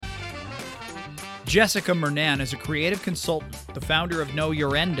Jessica Mernan is a creative consultant, the founder of Know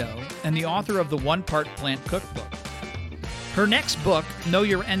Your Endo, and the author of the One Part Plant Cookbook. Her next book, Know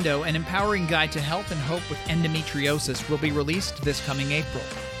Your Endo, An Empowering Guide to Health and Hope with Endometriosis, will be released this coming April.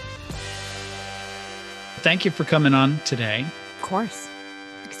 Thank you for coming on today. Of course.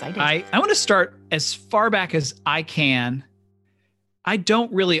 Excited. I want to start as far back as I can. I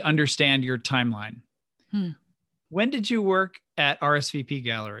don't really understand your timeline. When did you work at RSVP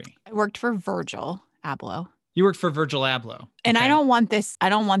Gallery? I worked for Virgil Abloh. You worked for Virgil Abloh. And Okay. I don't want this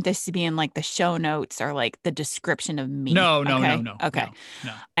to be in like the show notes or like the description of me. No. Okay.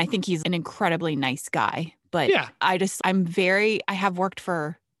 No. I think he's an incredibly nice guy, but Yeah. I have worked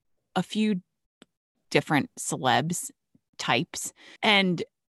for a few different celebs types. And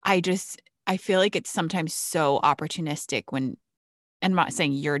I feel like it's sometimes so opportunistic when, and I'm not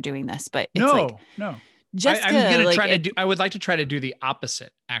saying you're doing this, but it's no. just I'm going to try to do, I would like to try to do the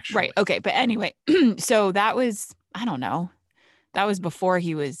opposite, actually. Right. Okay. But anyway, so that was, I don't know. That was before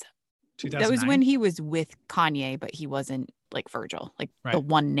he was, 2009? that was when he was with Kanye, but he wasn't like Virgil, like Right. the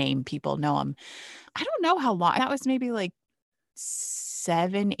one name people know him. I don't know how long. That was maybe like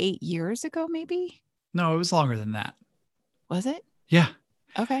 7-8 years ago, maybe. No, it was longer than that. Was it? Yeah.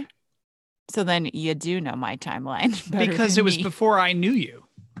 Okay. So then you do know my timeline. better Because than it was me. before I knew you.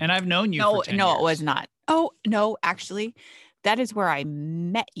 And I've known you for 10 No, years. it was not. Oh, no, actually, that is where I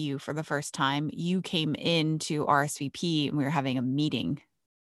met you for the first time. You came into RSVP and we were having a meeting.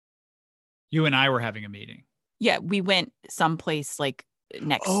 You and I were having a meeting. Yeah, we went someplace like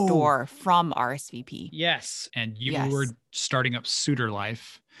next Oh. door from RSVP. Yes. And you Yes. were starting up Suitor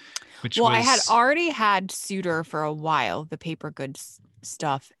Life, which Well, was... I had already had Suitor for a while, the paper goods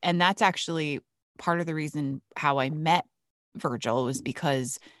stuff. And that's actually part of the reason how I met Virgil was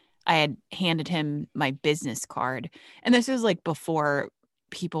because I had handed him my business card. And this was like before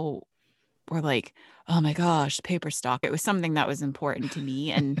people were like, oh my gosh, paper stock. It was something that was important to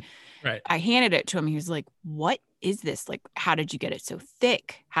me. And Right. I handed it to him. He was like, what is this? Like, how did you get it so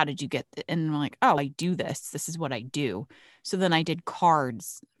thick? How did you get it? And I'm like, oh, I do this. This is what I do. So then I did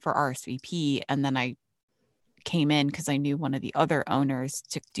cards for RSVP. And then I came in because I knew one of the other owners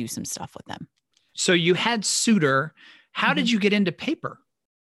to do some stuff with them. So you had Suitor. How did you get into paper?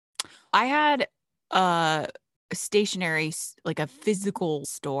 I had a stationery, like a physical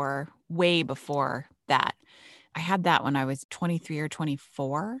store way before that. I had that when I was 23 or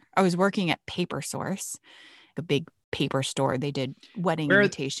 24. I was working at Paper Source, a big paper store. They did wedding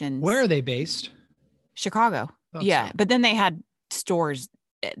invitations. Where are they based? Chicago. Oh, Yeah. so- But then they had stores.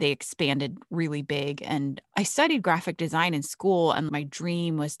 They expanded really big. And I studied graphic design in school. And my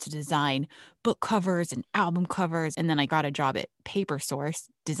dream was to design book covers and album covers. And then I got a job at Paper Source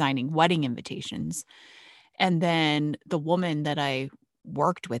designing wedding invitations. And then the woman that I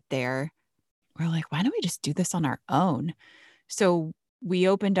worked with there, we're like, why don't we just do this on our own? So we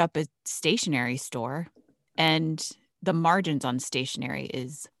opened up a stationery store, and the margins on stationery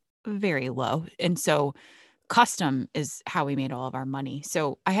is very low. And so custom is how we made all of our money.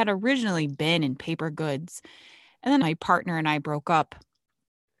 So I had originally been in paper goods, and then my partner and I broke up,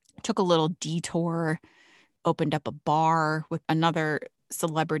 took a little detour, opened up a bar with another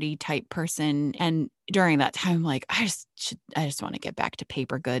celebrity type person. And during that time, like, I just want to get back to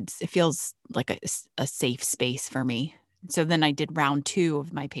paper goods. It feels like a safe space for me. So then I did round 2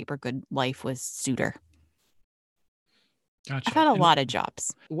 of my paper good life was Suitor. Gotcha. I've had a And lot of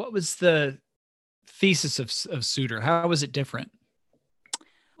jobs. What was the thesis of Suitor? How was it different?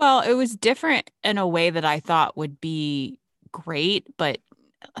 Well, it was different in a way that I thought would be great, but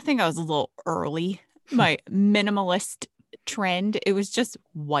I think I was a little early. My minimalist trend, it was just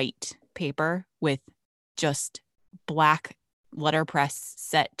white paper with just black letterpress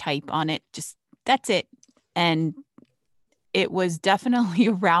set type on it. Just that's it. And it was definitely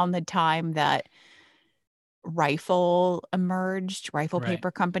around the time that Rifle Right.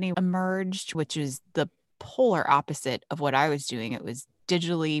 Paper Company emerged, which is the polar opposite of what I was doing. It was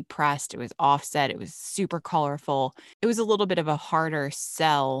digitally pressed, it was offset, it was super colorful. It was a little bit of a harder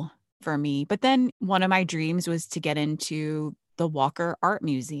sell for me. But then one of my dreams was to get into the Walker Art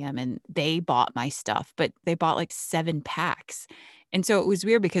Museum, and they bought my stuff, but they bought like 7 packs. And so it was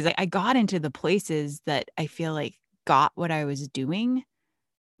weird because I got into the places that I feel like got what I was doing,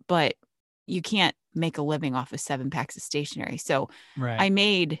 but you can't make a living off of 7 packs of stationery. So Right. I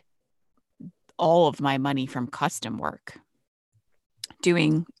made all of my money from custom work,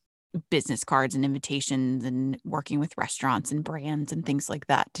 doing business cards and invitations and working with restaurants and brands and things like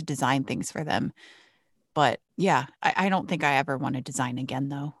that to design things for them. But yeah, I don't think I ever want to design again,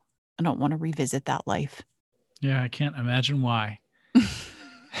 though. I don't want to revisit that life. Yeah, I can't imagine why.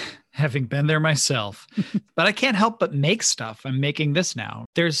 having been there myself. But I can't help but make stuff. I'm making this now.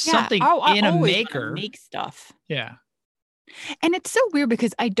 There's something I in a always maker. make stuff. Yeah. And it's so weird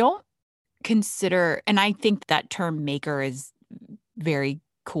because I don't consider, and I think that term maker is very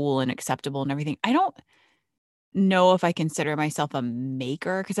cool and acceptable and everything. I don't know if I consider myself a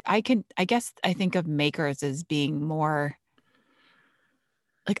maker because I guess I think of makers as being more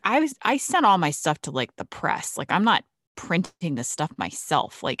like I sent all my stuff to like the press. Like I'm not printing the stuff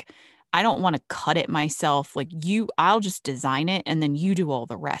myself. Like I don't want to cut it myself. Like I'll just design it and then you do all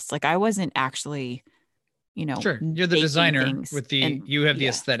the rest. Like I wasn't actually, Sure. You're the making designer things with and you have the yeah,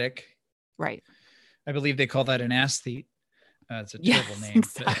 aesthetic. right. I believe they call that an aesthete. It's a terrible Yes, name.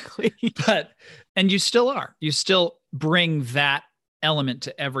 exactly. And you still are. You still bring that element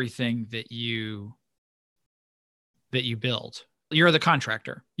to everything that you build. You're the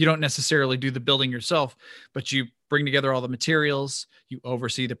contractor. You don't necessarily do the building yourself, but you bring together all the materials, you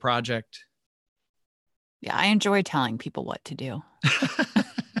oversee the project. Yeah, I enjoy telling people what to do.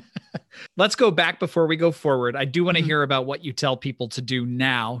 Let's go back before we go forward. I do want to Mhm. hear about what you tell people to do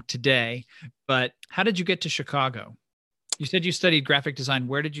now, today, but how did you get to Chicago? You said you studied graphic design.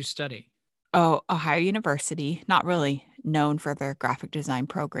 Where did you study? Oh, Ohio University, not really known for their graphic design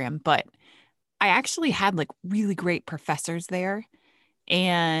program, but I actually had like really great professors there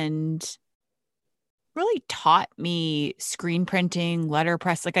and really taught me screen printing,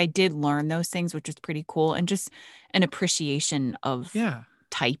 letterpress. Like I did learn those things, which was pretty cool, and just an appreciation of Yeah.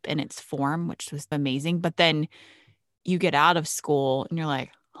 type and its form, which was amazing. But then you get out of school and you're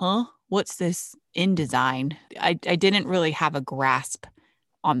like, huh, what's this InDesign? I didn't really have a grasp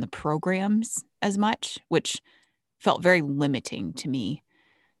on the programs as much, which felt very limiting to me.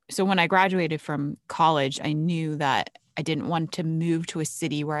 So when I graduated from college, I knew that I didn't want to move to a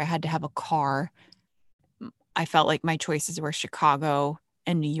city where I had to have a car. I felt like my choices were Chicago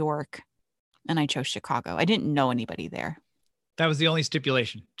and New York, and I chose Chicago. I didn't know anybody there. That was the only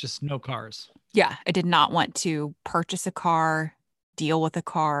stipulation, just no cars. Yeah, I did not want to purchase a car, deal with a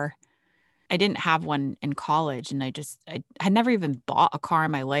car. I didn't have one in college, and I had never even bought a car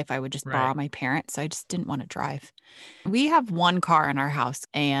in my life. I would just Right. borrow my parents, so I just didn't want to drive. We have one car in our house,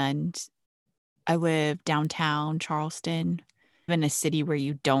 and I live downtown Charleston, in a city where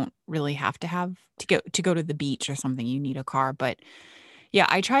you don't really have to have to go to the beach or something. You need a car, but yeah,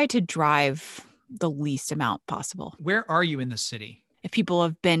 I try to drive the least amount possible. Where are you in the city? If people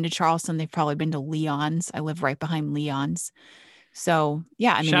have been to Charleston, they've probably been to Leon's. I live right behind Leon's. So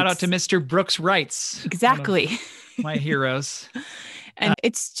yeah, I mean, Shout out to Mr. Brooks Wrights. Exactly. My heroes. And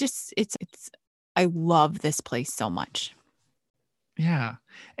it's I love this place so much. Yeah.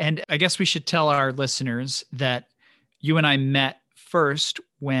 And I guess we should tell our listeners that you and I met first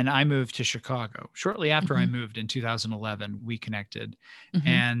when I moved to Chicago. Shortly after I moved in 2011, we connected.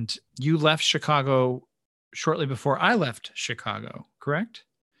 And you left Chicago shortly before I left Chicago, correct?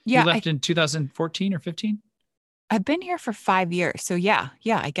 Yeah. You left in 2014 or 15? I've been here for 5 years. So yeah,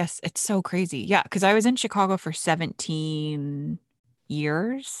 I guess it's so crazy. Yeah, because I was in Chicago for 17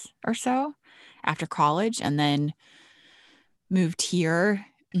 years or so after college and then moved here.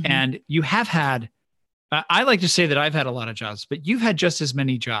 And you have had, I like to say that I've had a lot of jobs, but you've had just as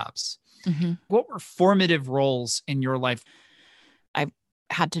many jobs. What were formative roles in your life? I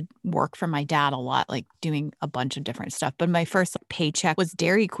had to work for my dad a lot, like doing a bunch of different stuff. But my first paycheck was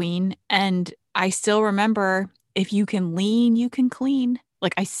Dairy Queen. And I still remember, if you can lean, you can clean.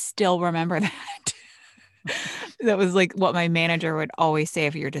 Like I still remember that. That was like what my manager would always say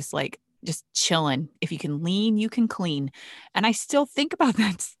if you're just chilling. If you can lean, you can clean. And I still think about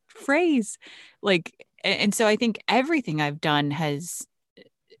that phrase. Like, and so I think everything I've done has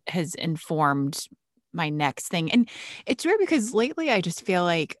informed my next thing. And it's weird because lately I just feel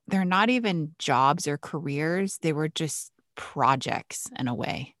like they're not even jobs or careers. They were just projects in a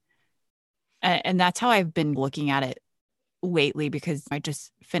way. And that's how I've been looking at it lately, because I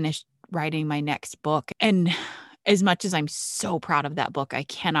just finished writing my next book. And as much as I'm so proud of that book, I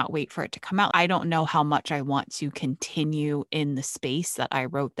cannot wait for it to come out. I don't know how much I want to continue in the space that I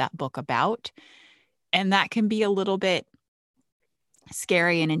wrote that book about. And that can be a little bit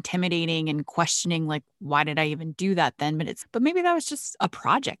scary and intimidating and questioning, like, why did I even do that then? But maybe that was just a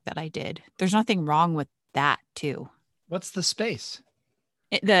project that I did. There's nothing wrong with that too. What's the space?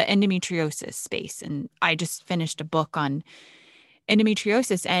 The endometriosis space. And I just finished a book on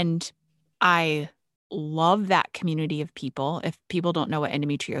endometriosis, and I love that community of people. If people don't know what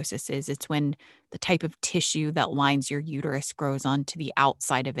endometriosis is, it's when the type of tissue that lines your uterus grows onto the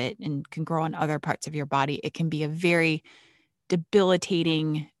outside of it and can grow on other parts of your body. It can be a very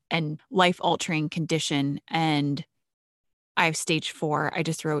debilitating and life-altering condition. And I have stage 4. I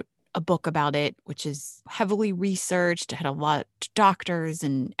just wrote a book about it, which is heavily researched, had a lot of doctors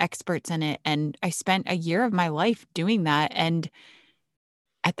and experts in it. And I spent a year of my life doing that. And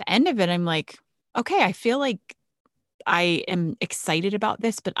at the end of it, I'm like, okay, I feel like I am excited about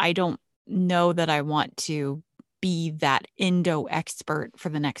this, but I don't know that I want to be that endo expert for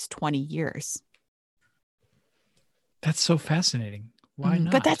the next 20 years. That's so fascinating. Why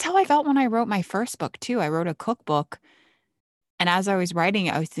not? But that's how I felt when I wrote my first book, too. I wrote a cookbook. And as I was writing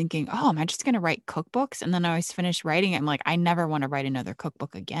it, I was thinking, oh, am I just going to write cookbooks? And then I was finished writing it. I'm like, I never want to write another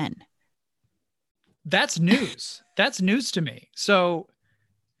cookbook again. That's news. That's news to me. So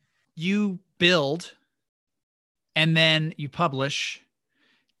you build and then you publish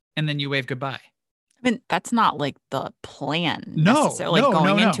and then you wave goodbye. I mean, that's not like the plan No, necessarily no, going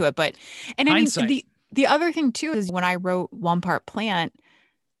no, no. into it. But, and I Hindsight. mean, the other thing too is when I wrote One Part Plant,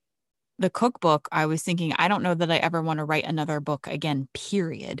 the cookbook, I was thinking, I don't know that I ever want to write another book again,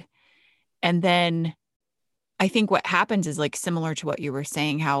 period. And then I think what happens is like similar to what you were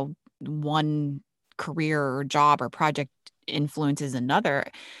saying, how one career or job or project influences another.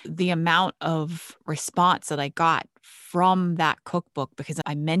 The amount of response that I got from that cookbook, because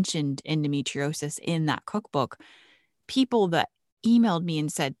I mentioned endometriosis in that cookbook, people that emailed me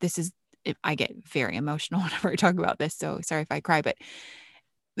and said, I get very emotional whenever I talk about this. So sorry if I cry, but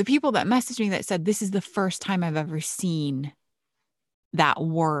the people that messaged me that said, this is the first time I've ever seen that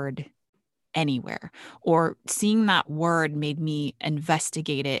word anywhere, or seeing that word made me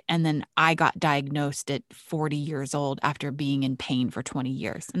investigate it. And then I got diagnosed at 40 years old after being in pain for 20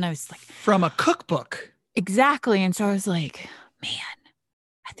 years. And I was like, from a cookbook. Exactly. And so I was like, man,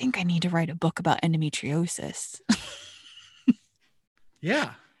 I think I need to write a book about endometriosis.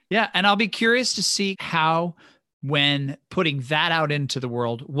 Yeah. Yeah. And I'll be curious to see how, when putting that out into the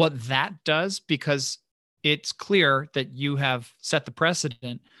world, what that does, because it's clear that you have set the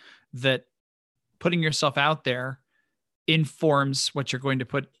precedent that putting yourself out there informs what you're going to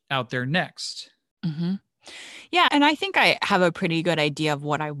put out there next. Mm-hmm. Yeah. And I think I have a pretty good idea of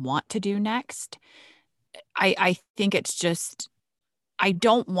what I want to do next. I think it's just, I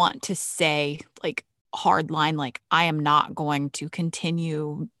don't want to say like hard line, like I am not going to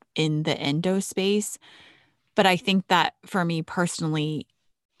continue in the endo space. But I think that for me personally,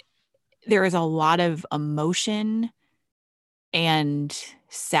 there is a lot of emotion and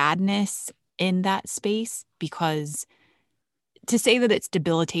sadness in that space, because to say that it's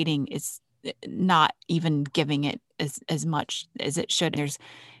debilitating is not even giving it as much as it should. There's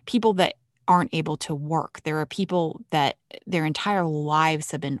people that aren't able to work. There are people that their entire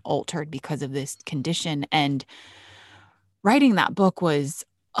lives have been altered because of this condition. And writing that book was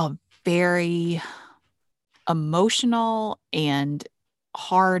a very emotional and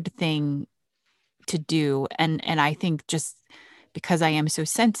hard thing to do. And I think just because I am so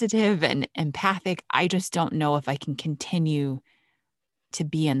sensitive and empathic, I just don't know if I can continue to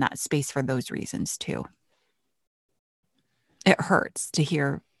be in that space for those reasons too. It hurts to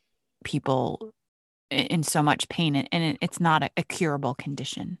hear people in so much pain, and it's not a curable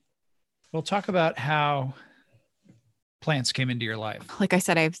condition. We'll talk about how plants came into your life. Like I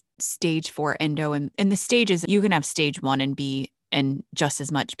said, I have stage 4 endo, and the stages, you can have stage 1 and be in just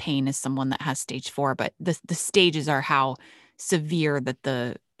as much pain as someone that has stage 4, but the stages are how severe that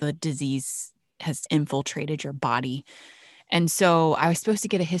the disease has infiltrated your body. And so I was supposed to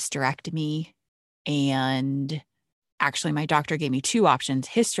get a hysterectomy, and actually my doctor gave me 2 options: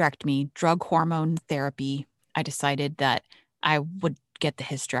 hysterectomy, drug hormone therapy. I decided that I would get the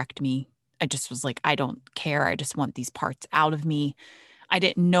hysterectomy. I just was like, I don't care. I just want these parts out of me. I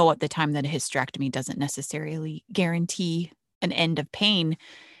didn't know at the time that a hysterectomy doesn't necessarily guarantee an end of pain.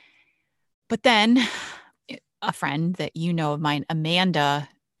 But then a friend that you know of mine, Amanda,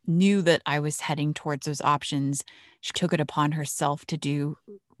 knew that I was heading towards those options. She took it upon herself to do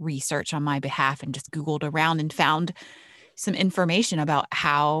research on my behalf and just Googled around and found some information about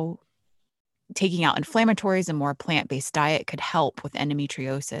how taking out inflammatories and more plant-based diet could help with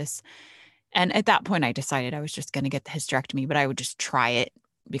endometriosis. And at that point, I decided I was just going to get the hysterectomy, but I would just try it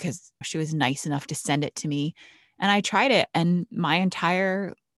because she was nice enough to send it to me. And I tried it, and my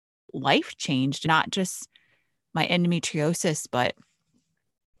entire life changed, not just my endometriosis, but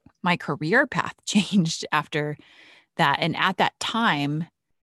my career path changed after that. And at that time,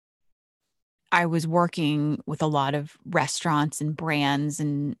 I was working with a lot of restaurants and brands,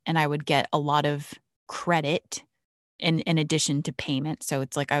 and I would get a lot of credit in addition to payment. So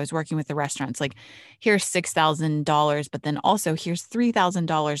it's like I was working with the restaurants, like, here's $6,000, but then also here's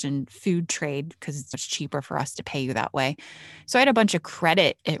 $3,000 in food trade because it's much cheaper for us to pay you that way. So I had a bunch of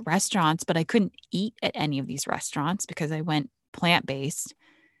credit at restaurants, but I couldn't eat at any of these restaurants because I went plant-based.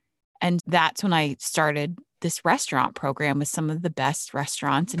 And that's when I started this restaurant program with some of the best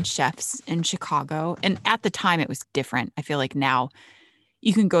restaurants and chefs in Chicago. And at the time, it was different. I feel like now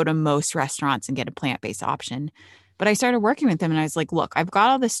you can go to most restaurants and get a plant-based option. But I started working with them and I was like, look, I've got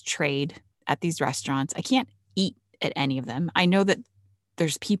all this trade at these restaurants. I can't eat at any of them. I know that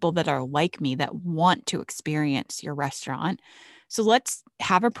there's people that are like me that want to experience your restaurant. So let's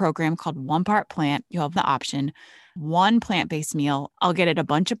have a program called One Part Plant. You'll have the option, one plant-based meal. I'll get it a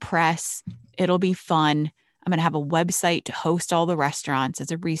bunch of press. It'll be fun. I'm going to have a website to host all the restaurants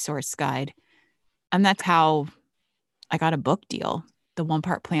as a resource guide. And that's how I got a book deal, the One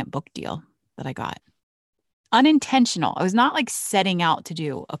Part Plant book deal that I got. Unintentional. I was not like setting out to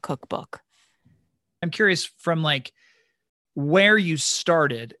do a cookbook. I'm curious from like where you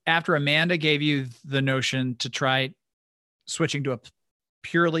started after Amanda gave you the notion to try switching to a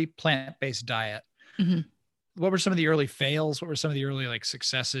purely plant-based diet. Mm-hmm. What were some of the early fails? What were some of the early like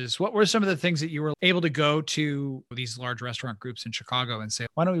successes? What were some of the things that you were able to go to these large restaurant groups in Chicago and say,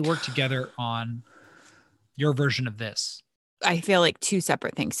 why don't we work together on your version of this? I feel like two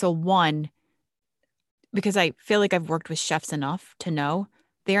separate things. So one, because I feel like I've worked with chefs enough to know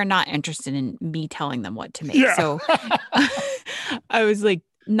they are not interested in me telling them what to make. Yeah. So I was like,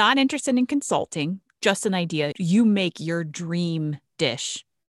 not interested in consulting, just an idea. You make your dream dish.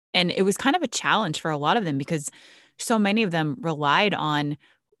 And it was kind of a challenge for a lot of them because so many of them relied on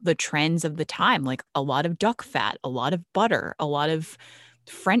the trends of the time, like a lot of duck fat, a lot of butter, a lot of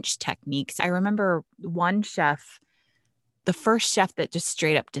French techniques. I remember one chef, the first chef that just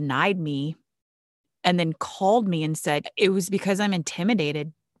straight up denied me and then called me and said, it was because I'm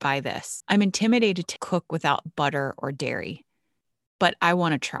intimidated by this. I'm intimidated to cook without butter or dairy, but I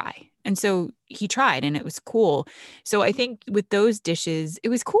want to try. And so he tried and it was cool. So I think with those dishes, it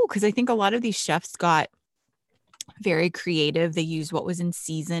was cool because I think a lot of these chefs got very creative. They used what was in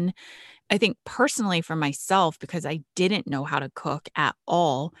season. I think personally for myself, because I didn't know how to cook at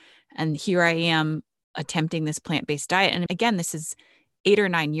all. And here I am attempting this plant-based diet. And again, this is 8 or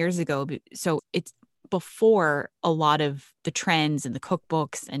 9 years ago. So it's before a lot of the trends and the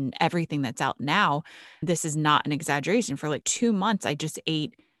cookbooks and everything that's out now. This is not an exaggeration. For like 2 months, I just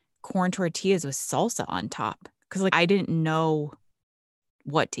ate corn tortillas with salsa on top because like I didn't know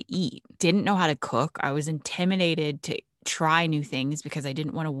what to eat, didn't know how to cook. I was intimidated to try new things because I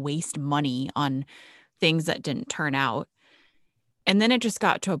didn't want to waste money on things that didn't turn out. And then it just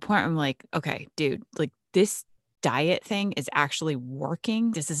got to a point where I'm like, okay, dude, like this diet thing is actually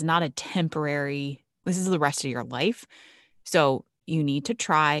working. This is not a temporary, this is the rest of your life. So you need to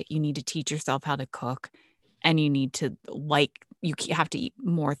try, you need to teach yourself how to cook, and you need to you have to eat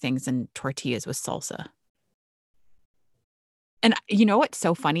more things than tortillas with salsa. And you know what's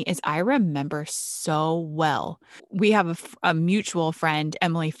so funny is I remember so well. We have a mutual friend,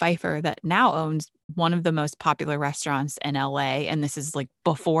 Emily Pfeiffer, that now owns one of the most popular restaurants in LA. And this is like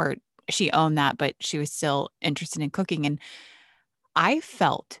before she owned that, but she was still interested in cooking. And I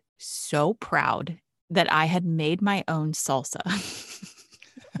felt so proud that I had made my own salsa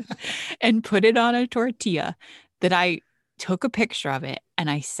and put it on a tortilla, that I took a picture of it and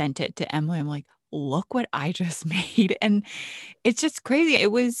I sent it to Emily. I'm like, look what I just made. And it's just crazy.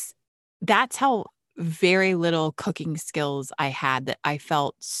 That's how very little cooking skills I had, that I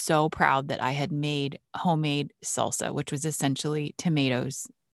felt so proud that I had made homemade salsa, which was essentially tomatoes,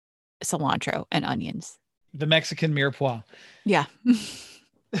 cilantro, and onions. The Mexican mirepoix. Yeah.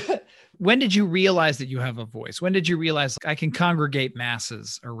 When did you realize that you have a voice? When did you realize I can congregate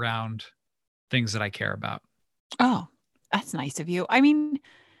masses around things that I care about? Oh, that's nice of you. I mean,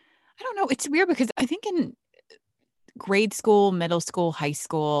 I don't know. It's weird because I think in grade school, middle school, high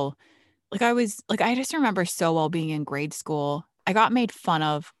school, I just remember so well being in grade school. I got made fun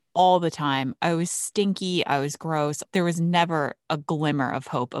of all the time. I was stinky. I was gross. There was never a glimmer of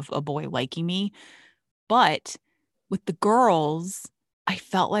hope of a boy liking me. But with the girls, I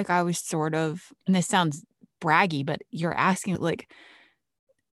felt like I was sort of, and this sounds braggy, but you're asking like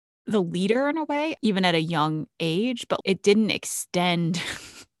the leader in a way, even at a young age, but it didn't extend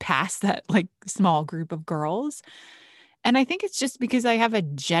past that like small group of girls. And I think it's just because I have a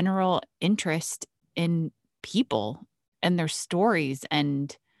general interest in people and their stories.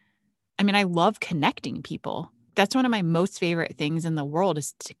 And I mean, I love connecting people. That's one of my most favorite things in the world,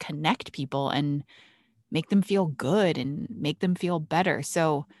 is to connect people and make them feel good and make them feel better.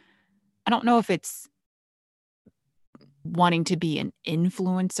 So I don't know if it's wanting to be an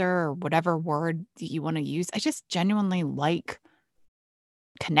influencer or whatever word that you want to use. I just genuinely like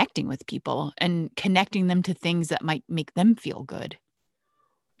connecting with people and connecting them to things that might make them feel good.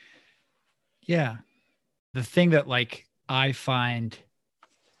 Yeah. The thing that like I find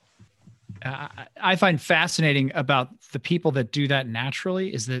I find fascinating about the people that do that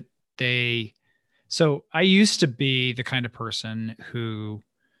naturally is that so I used to be the kind of person who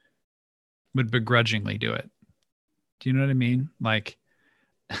would begrudgingly do it. Do you know what I mean? Like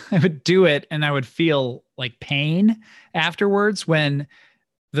I would do it and I would feel like pain afterwards when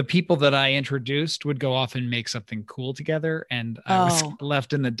the people that I introduced would go off and make something cool together and I was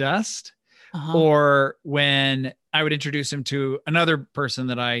left in the dust. Or when I would introduce him to another person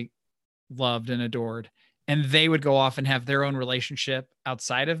that I loved and adored, and they would go off and have their own relationship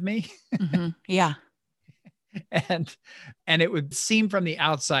outside of me. Yeah. And it would seem from the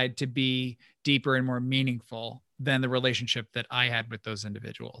outside to be deeper and more meaningful than the relationship that I had with those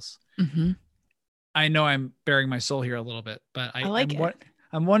individuals. I know I'm bearing my soul here a little bit, but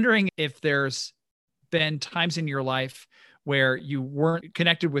I'm wondering if there's been times in your life where you weren't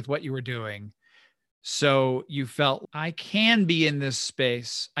connected with what you were doing. So you felt, I can be in this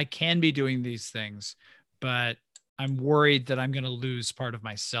space, I can be doing these things, but I'm worried that I'm going to lose part of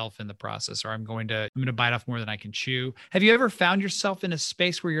myself in the process, or I'm going to bite off more than I can chew. Have you ever found yourself in a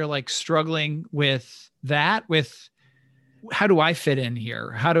space where you're like struggling with that, with how do I fit in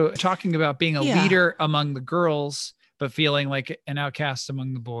here? Talking about being a leader among the girls, but feeling like an outcast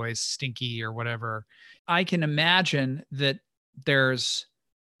among the boys, stinky or whatever. I can imagine that there's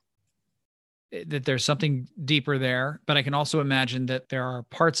something deeper there, but I can also imagine that there are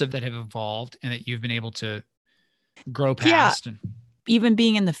parts of that have evolved and that you've been able to grow past. Yeah. Even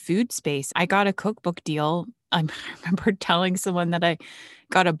being in the food space, I got a cookbook deal. I remember telling someone that I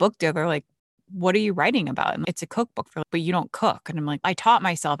got a book deal. They're like, what are you writing about? And it's a cookbook but you don't cook. And I'm like, I taught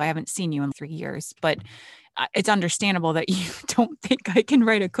myself. I haven't seen you in 3 years, but it's understandable that you don't think I can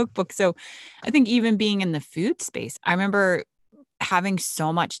write a cookbook. So I think even being in the food space, I remember having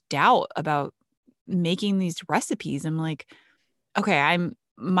so much doubt about making these recipes. I'm like, okay,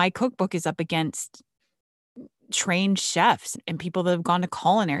 my cookbook is up against trained chefs and people that have gone to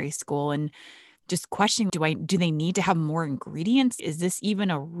culinary school, and just questioning, do they need to have more ingredients? Is this even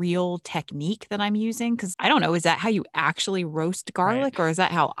a real technique that I'm using? Because I don't know, is that how you actually roast garlic, or is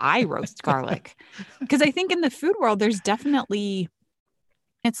that how I roast garlic? Because I think in the food world, there's definitely,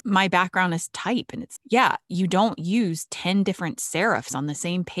 it's my background is type, and you don't use 10 different serifs on the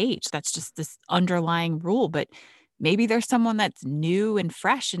same page. That's just this underlying rule. But maybe there's someone that's new and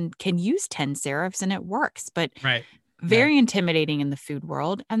fresh and can use 10 serifs and it works. But very intimidating in the food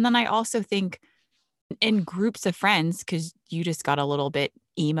world. And then I also think in groups of friends, because you just got a little bit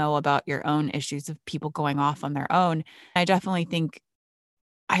emo about your own issues of people going off on their own. I definitely think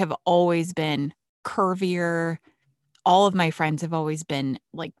I have always been curvier. All of my friends have always been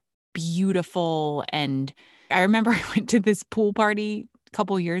like beautiful. And I remember I went to this pool party a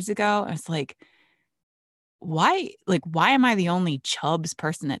couple years ago. I was like, why am I the only chubs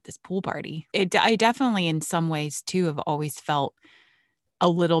person at this pool party? I definitely in some ways too have always felt a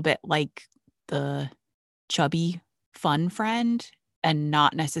little bit like the chubby fun friend and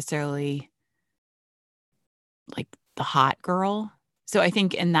not necessarily like the hot girl. So I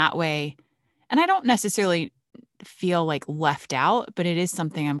think in that way, and I don't necessarily feel like left out, but it is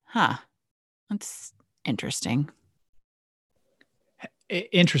something that's interesting.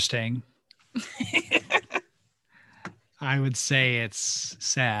 Interesting. I would say it's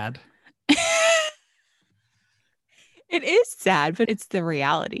sad. It is sad, but it's the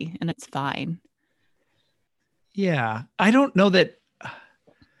reality and it's fine. Yeah. I don't know that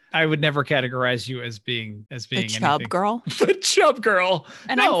I would never categorize you as being the chub girl. The chub girl.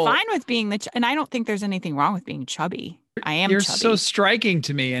 And no. I'm fine with being and I don't think there's anything wrong with being chubby. I am You're chubby. So striking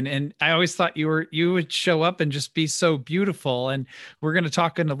to me. And I always thought you would show up and just be so beautiful. And we're going to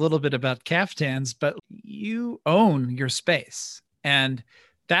talk in a little bit about caftans, but you own your space. And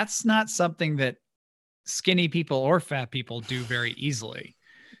that's not something that skinny people or fat people do very easily,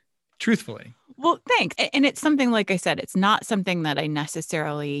 truthfully. Well, thanks. And it's something, like I said, it's not something that I'm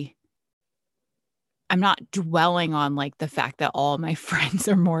not dwelling on like the fact that all my friends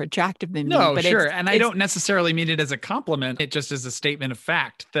are more attractive than me. No, but sure. And I don't necessarily mean it as a compliment. It just is a statement of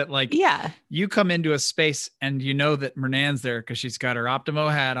fact that like, you come into a space and you know that Mernan's there because she's got her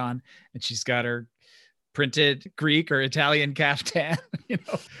Optimo hat on and she's got her printed Greek or Italian caftan.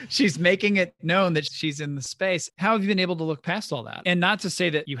 She's making it known that she's in the space. How have you been able to look past all that? And not to say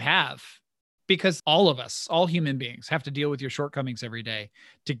that you have, because all of us, all human beings, have to deal with your shortcomings every day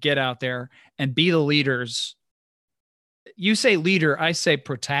to get out there and be the leaders. You say leader, I say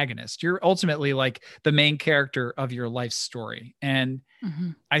protagonist. You're ultimately like the main character of your life story. And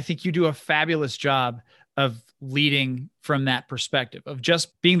I think you do a fabulous job of leading from that perspective of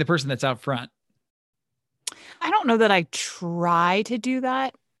just being the person that's out front. I don't know that I try to do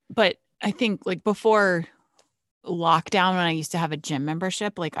that, but I think like before lockdown, when I used to have a gym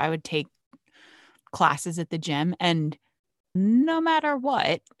membership, like I would take classes at the gym, and no matter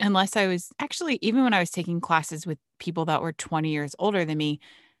what, unless I was actually, even when I was taking classes with people that were 20 years older than me,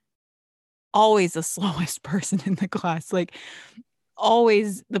 always the slowest person in the class, like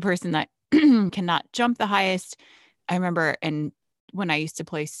always the person that cannot jump the highest. I remember, and when I used to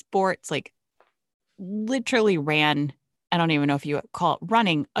play sports, like literally ran, I don't even know if you would call it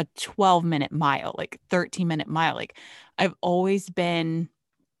running, a 12-minute mile, like 13-minute mile. Like I've always been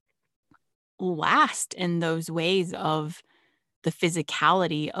last in those ways of the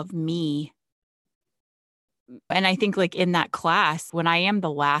physicality of me. And I think like in that class, when I am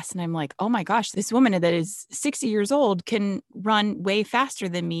the last and I'm like, oh my gosh, this woman that is 60 years old can run way faster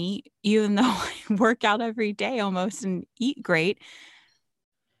than me, even though I work out every day almost and eat great.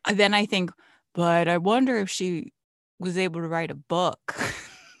 Then I think, but I wonder if she was able to write a book.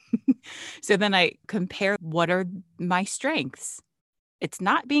 So then I compare, what are my strengths? It's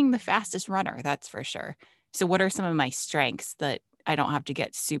not being the fastest runner, that's for sure. So what are some of my strengths that I don't have to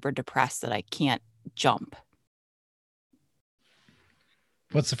get super depressed that I can't jump?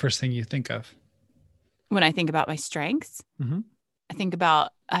 What's the first thing you think of? When I think about my strengths, Mm-hmm. I think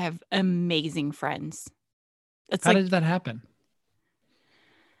about I have amazing friends. It's How like, did that happen?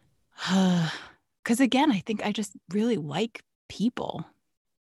 because again, I think I just really like people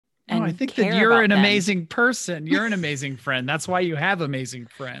No, I and think that care you're about an them. amazing person. You're an amazing friend. That's why you have amazing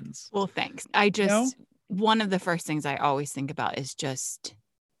friends. Well, thanks. I No? just, one of the first things I always think about is just,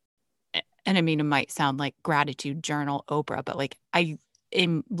 and I mean, it might sound like gratitude journal Oprah, but like I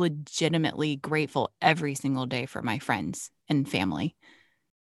am legitimately grateful every single day for my friends and family.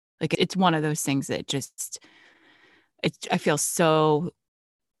 Like it's one of those things that just, I feel so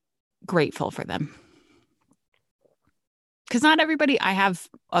grateful for them. Because not everybody, I have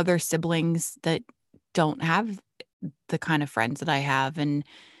other siblings that don't have the kind of friends that I have. And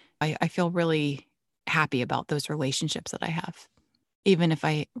I feel really happy about those relationships that I have, even if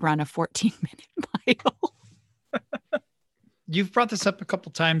I run a 14-minute mile. You've brought this up a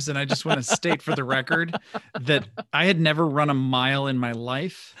couple times, and I just want to state for the record that I had never run a mile in my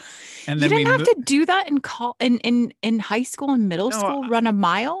life. And You then didn't have to do that in high school and middle no, school, run a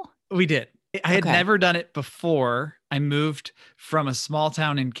mile? we did. I had Okay. never done it before. I moved from a small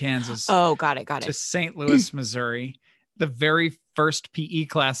town in Kansas Oh, got it. to St. Louis, Missouri. The very first PE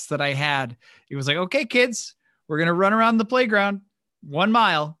class that I had, it was like, okay, kids, we're going to run around the playground 1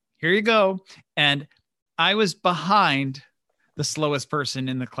 mile. Here you go. And I was behind the slowest person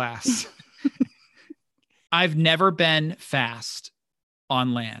in the class. I've never been fast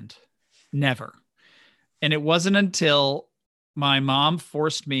on land. Never. And it wasn't until my mom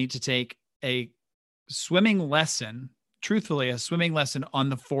forced me to take a swimming lesson, truthfully, a swimming lesson on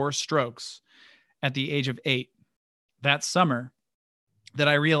the 4 strokes at the age of 8 that summer, that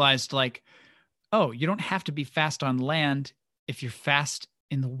I realized, like, oh, you don't have to be fast on land if you're fast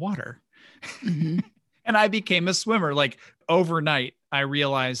in the water. Mm-hmm. And I became a swimmer. Like overnight, I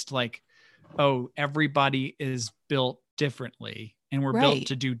realized, like, oh, everybody is built differently and we're built Right.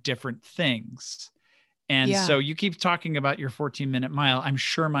 to do different things. And Yeah. so you keep talking about your 14-minute mile. I'm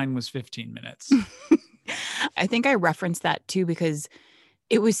sure mine was 15 minutes. I think I referenced that too because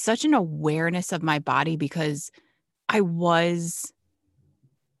it was such an awareness of my body because I was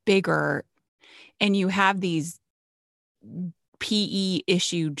bigger, and you have these PE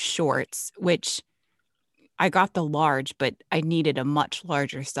issued shorts, which I got the large, but I needed a much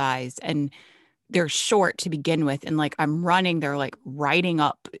larger size. And they're short to begin with. And like I'm running, they're like riding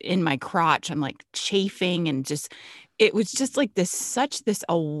up in my crotch. I'm like chafing, and just, it was just like this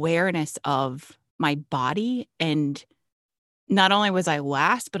awareness of my body. And not only was I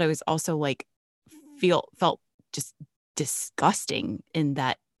last, but I was also like, felt just disgusting in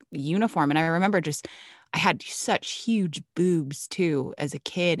that uniform. And I remember just, I had such huge boobs too as a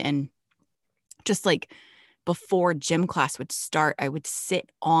kid. And just like before gym class would start, I would sit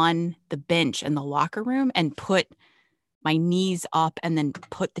on the bench in the locker room and put my knees up and then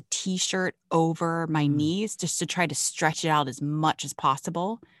put the t-shirt over my knees just to try to stretch it out as much as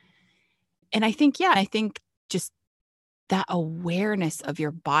possible. And I think, yeah, I think just that awareness of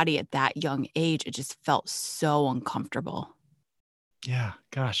your body at that young age, it just felt so uncomfortable. Yeah.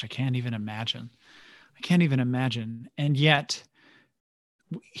 Gosh, I can't even imagine. I can't even imagine. And yet,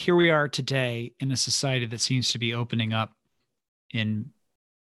 here we are today in a society that seems to be opening up in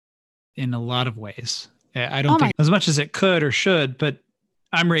a lot of ways. I don't think as much as it could or should, but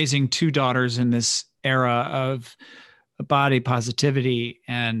I'm raising 2 daughters in this era of body positivity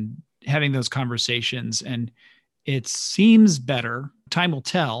and having those conversations. And it seems better. Time will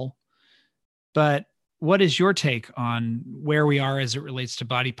tell, But what is your take on where we are as it relates to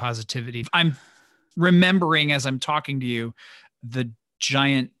body positivity? I'm remembering as I'm talking to you, the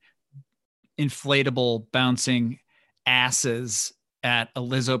giant inflatable bouncing asses at a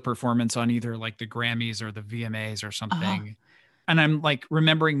Lizzo performance on either like the Grammys or the VMAs or something. And I'm like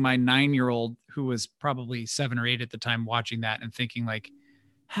remembering my 9-year-old who was probably 7 or 8 at the time watching that and thinking like,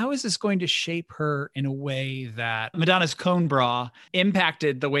 how is this going to shape her in a way that Madonna's cone bra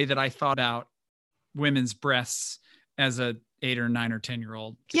impacted the way that I thought out women's breasts as a 8 or 9 or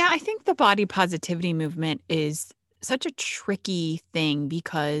 10-year-old? Yeah, I think the body positivity movement is such a tricky thing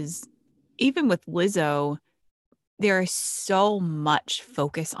because even with Lizzo, there is so much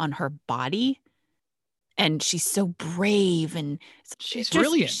focus on her body. And she's so brave and she's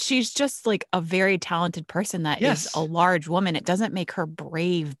brilliant. She's just like a very talented person that is a large woman. It doesn't make her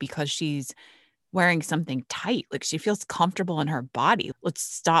brave because she's wearing something tight. Like she feels comfortable in her body. Let's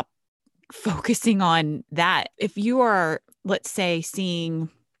stop focusing on that. If you are, let's say, seeing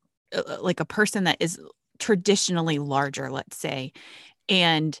like a person that is traditionally larger, let's say,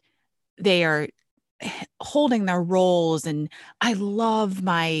 and they are holding their roles and I love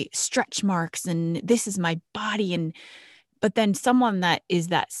my stretch marks and this is my body, but then someone that is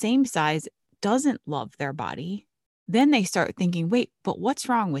that same size doesn't love their body, then they start thinking, wait, but what's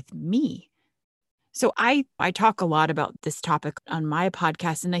wrong with me? So I talk a lot about this topic on my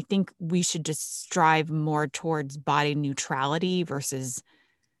podcast, and I think we should just strive more towards body neutrality versus,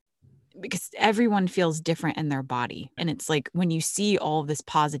 because everyone feels different in their body. And it's like when you see all of this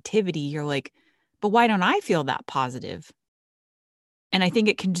positivity, you're like, but why don't I feel that positive? And I think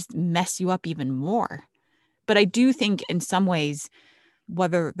it can just mess you up even more. But I do think in some ways,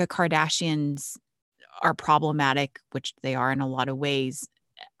 whether the Kardashians are problematic, which they are in a lot of ways,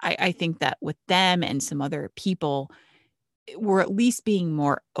 I think that with them and some other people, we're at least being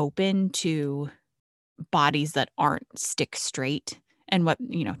more open to bodies that aren't stick straight. And what,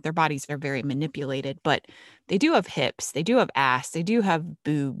 their bodies are very manipulated, but they do have hips, they do have ass, they do have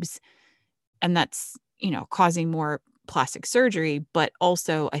boobs. And that's, causing more plastic surgery. But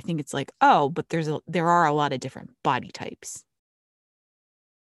also I think it's like, oh, but there are a lot of different body types.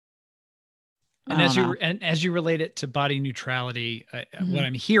 And as you relate it to body neutrality, what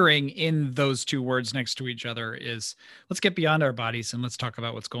I'm hearing in those two words next to each other is let's get beyond our bodies and let's talk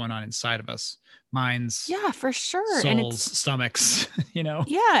about what's going on inside of us. Minds. Yeah, for sure. Souls, stomachs,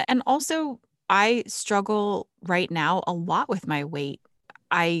 Yeah. And also I struggle right now a lot with my weight.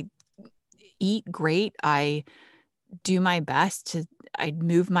 I eat great. I do my best I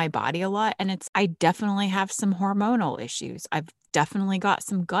move my body a lot. And I definitely have some hormonal issues. I've definitely got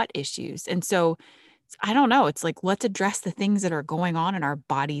some gut issues. And so I don't know. It's like, let's address the things that are going on in our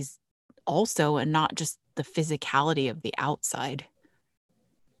bodies also, and not just the physicality of the outside.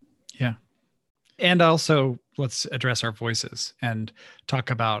 Yeah. And also let's address our voices and talk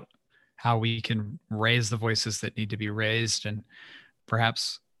about how we can raise the voices that need to be raised and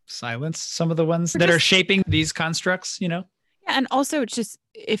perhaps silence some of the ones that are shaping these constructs, Yeah. And also it's just,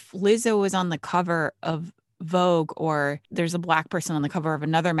 if Lizzo was on the cover of Vogue or there's a Black person on the cover of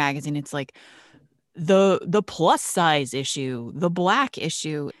another magazine, it's like the plus size issue, the Black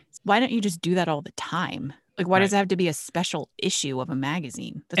issue. Why don't you just do that all the time? Like, why does it have to be a special issue of a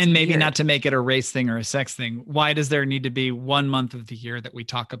magazine? That's and maybe weird. Not to make it a race thing or a sex thing. Why does there need to be 1 month of the year that we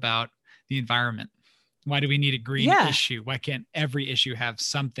talk about the environment? Why do we need a green issue? Why can't every issue have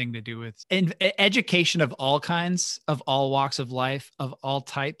something to do with education of all kinds, of all walks of life, of all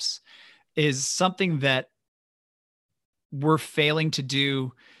types, is something that we're failing to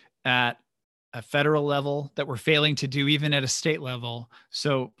do at a federal level, that we're failing to do even at a state level.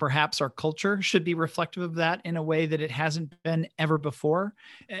 So perhaps our culture should be reflective of that in a way that it hasn't been ever before.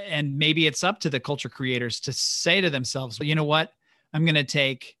 And maybe it's up to the culture creators to say to themselves, well, you know what? I'm going to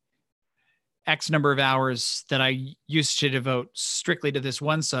take X number of hours that I used to devote strictly to this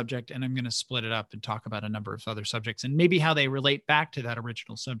one subject, and I'm going to split it up and talk about a number of other subjects and maybe how they relate back to that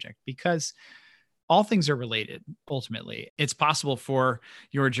original subject, because all things are related. Ultimately, it's possible for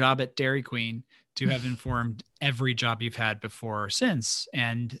your job at Dairy Queen to have informed every job you've had before or since,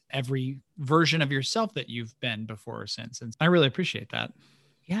 and every version of yourself that you've been before or since. And I really appreciate that.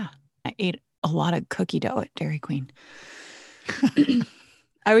 Yeah. I ate a lot of cookie dough at Dairy Queen.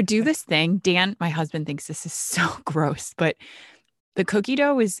 I would do this thing. Dan, my husband, thinks this is so gross, but the cookie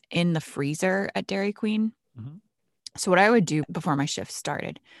dough is in the freezer at Dairy Queen. Mm-hmm. So what I would do before my shift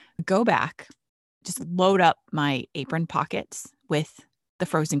started, go back, just load up my apron pockets with the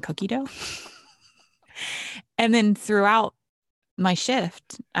frozen cookie dough. And then throughout my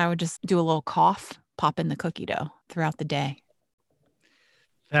shift, I would just do a little cough, pop in the cookie dough throughout the day.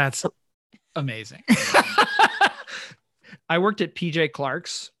 That's Amazing. I worked at PJ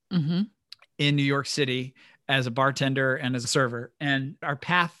Clark's Mm-hmm. in New York City as a bartender and as a server. And our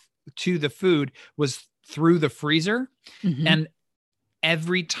path to the food was through the freezer. Mm-hmm. And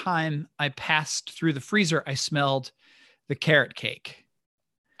every time I passed through the freezer, I smelled the carrot cake.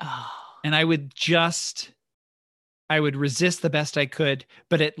 Oh. And I would resist the best I could,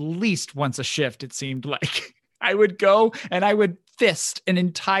 but at least once a shift, it seemed like I would go and I would fist an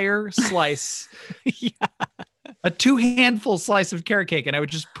entire slice, Yeah. a 2-handful slice of carrot cake, and I would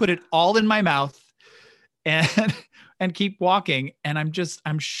just put it all in my mouth and keep walking. And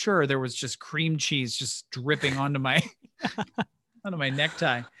I'm sure there was just cream cheese just dripping onto my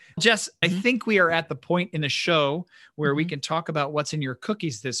necktie. Jess, I think we are at the point in the show where we can talk about what's in your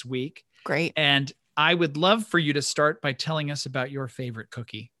cookies this week. Great. And I would love for you to start by telling us about your favorite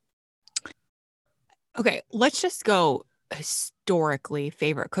cookie. Okay, let's just go historically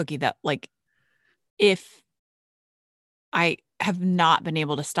favorite cookie that, like, if I have not been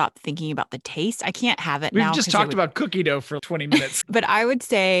able to stop thinking about the taste, I can't have it now. We've just 'cause it talked would- about cookie dough for 20 minutes. But I would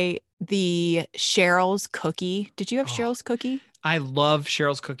say the Cheryl's cookie. Did you have Oh. Cheryl's cookie? I love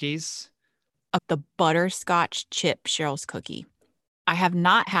Cheryl's cookies. The butterscotch chip Cheryl's cookie. I have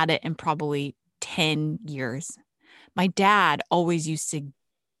not had it in probably 10 years. My dad always used to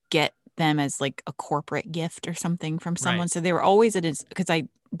get them as like a corporate gift or something from someone. Right. So they were always at his, because I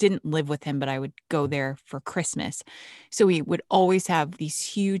didn't live with him, but I would go there for Christmas. So he would always have these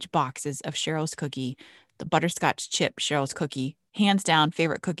huge boxes of Cheryl's cookie, the butterscotch chip Cheryl's cookie, hands down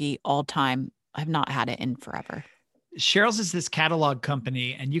favorite cookie all time. I've not had it in forever. Cheryl's is this catalog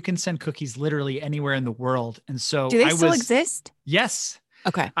company, and you can send cookies literally anywhere in the world. And so Do they still exist? Yes.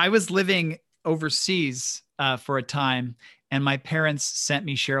 Okay. I was living overseas for a time, and my parents sent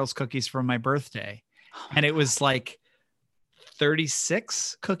me Cheryl's cookies for my birthday. And it was like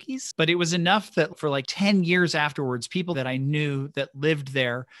 36 cookies, but it was enough that for like 10 years afterwards, people that I knew that lived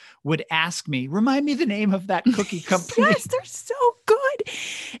there would ask me, remind me the name of that cookie company. Yes, they're so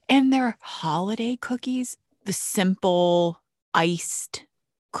good. And their holiday cookies, the simple iced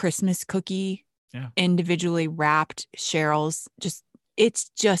Christmas cookie, individually wrapped Cheryl's, it's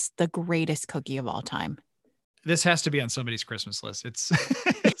just the greatest cookie of all time. This has to be on somebody's Christmas list. It's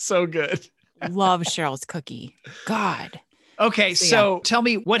it's so good. Love Cheryl's cookie. God. Okay, so tell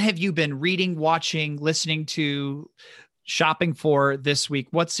me, what have you been reading, watching, listening to, shopping for this week?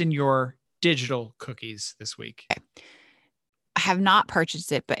 What's in your digital cookies this week? Okay. I have not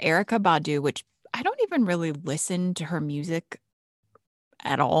purchased it, but Erykah Badu, which I don't even really listen to her music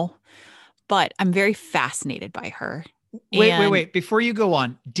at all, but I'm very fascinated by her. Wait. Before you go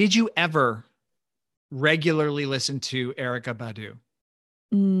on, did you ever regularly listen to Erykah Badu?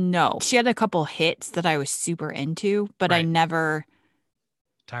 No. She had a couple hits that I was super into, but I never...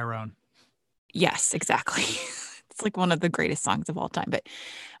 Tyrone. Yes, exactly. It's like one of the greatest songs of all time. But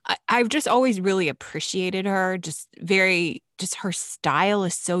I've just always really appreciated her. Just her style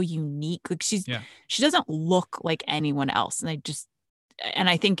is so unique. Like she doesn't look like anyone else. And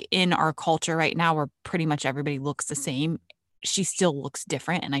I think in our culture right now where pretty much everybody looks the same, she still looks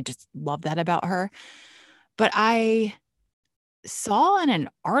different. And I just love that about her. But I saw in an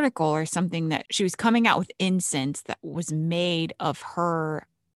article or something that she was coming out with incense that was made of her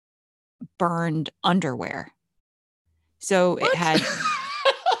burned underwear. So it had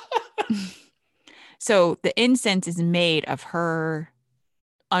so the incense is made of her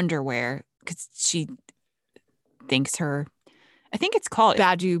underwear because she thinks I think it's called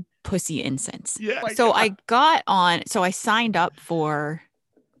Badu Pussy Incense. Yeah. So I signed up for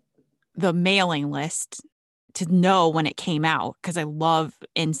the mailing list to know when it came out because I love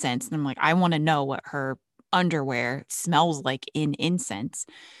incense. And I'm like, I want to know what her underwear smells like in incense.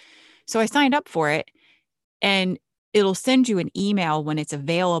 So I signed up for it and it'll send you an email when it's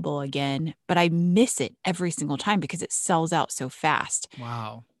available again, but I miss it every single time because it sells out so fast.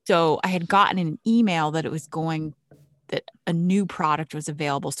 Wow. So I had gotten an email that that a new product was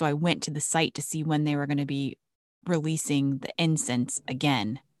available. So I went to the site to see when they were going to be releasing the incense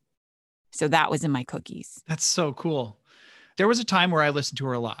again. So that was in my cookies. That's so cool. There was a time where I listened to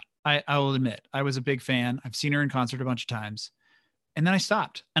her a lot. I will admit, I was a big fan. I've seen her in concert a bunch of times. And then I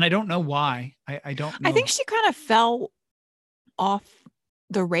stopped. And I don't know why. I don't know. I think she kind of fell off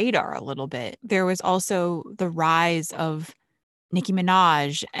the radar a little bit. There was also the rise of Nicki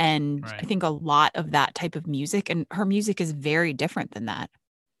Minaj and I think a lot of that type of music. And her music is very different than that.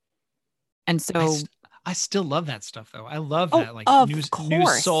 And so I still love that stuff though. I love Oh, that like of new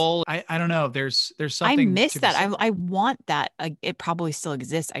course. soul. I don't know. There's I something miss to be that. said. I want that. It probably still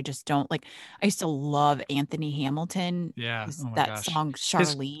exists. I just don't like. I used to love Anthony Hamilton. Yeah. Oh my That gosh. song His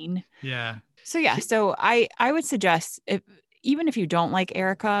Charlene. yeah. So yeah. He- So I would suggest if even if you don't like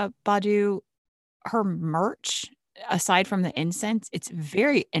Erica Badu, her merch aside from the incense, it's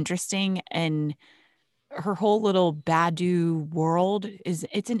very interesting, and her whole little Badu world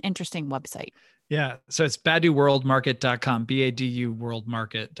it's an interesting website. yeah. So it's baduworldmarket.com, BADU Hmm.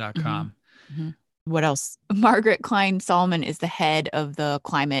 worldmarket.com. Hmm. What else? Margaret Klein Solomon is the head of the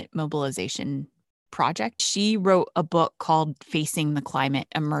climate mobilization project. She wrote a book called Facing the Climate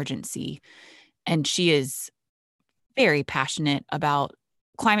Emergency, and she is very passionate about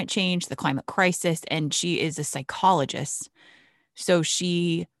climate change, the climate crisis, and she is a psychologist. So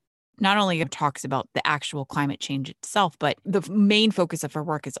she not only talks about the actual climate change itself, but the main focus of her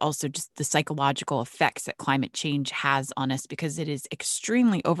work is also just the psychological effects that climate change has on us, because it is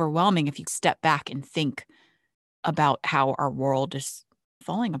extremely overwhelming if you step back and think about how our world is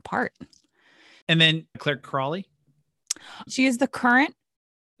falling apart. And then Claire Crawley. She is the current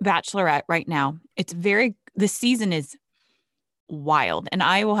bachelorette right now. This season is wild. And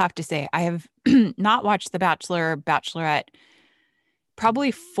I will have to say, I have not watched The Bachelor, Bachelorette,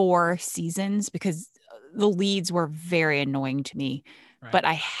 probably 4 seasons because the leads were very annoying to me. Right. But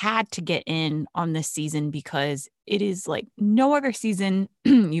I had to get in on this season because it is like no other season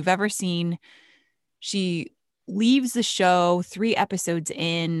you've ever seen. She leaves the show 3 episodes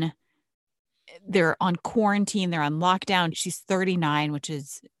in. They're on quarantine. They're on lockdown. She's 39, which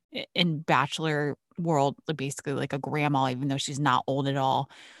is in Bachelor world, basically like a grandma, even though she's not old at all.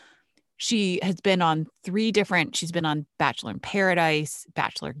 She has been on she's been on Bachelor in Paradise,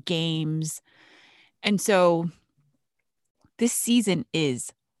 Bachelor Games. And so this season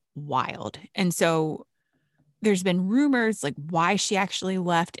is wild. And so there's been rumors like why she actually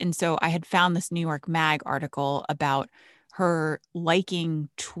left. And so I had found this New York Mag article about her liking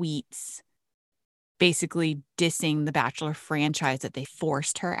tweets, basically dissing the Bachelor franchise that they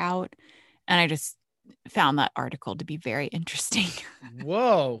forced her out. And I just found that article to be very interesting.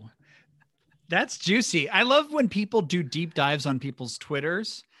 Whoa. That's juicy. I love when people do deep dives on people's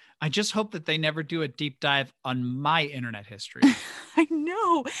Twitters. I just hope that they never do a deep dive on my internet history. I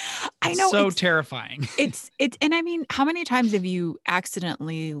know. I know. So terrifying. And I mean, how many times have you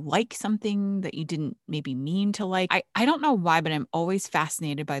accidentally liked something that you didn't maybe mean to like? I don't know why, but I'm always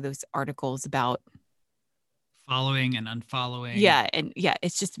fascinated by those articles about following and unfollowing. Yeah. And yeah,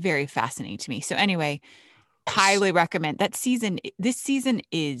 it's just very fascinating to me. So anyway, highly recommend that season. This season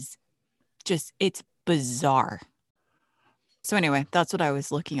is just, it's bizarre. So anyway, that's what I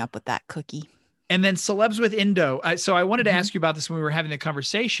was looking up with that cookie. And then Celebs with Indo. So I wanted to ask you about this when we were having the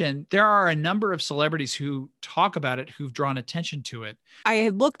conversation. There are a number of celebrities who talk about it, who've drawn attention to it. I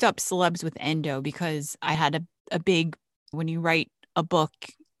had looked up Celebs with Endo because I had a big, when you write a book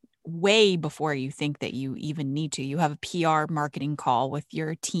way before you think that you even need to, you have a PR marketing call with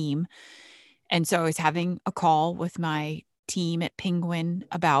your team. And so I was having a call with my team at Penguin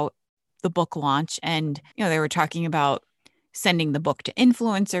about the book launch. And, they were talking about sending the book to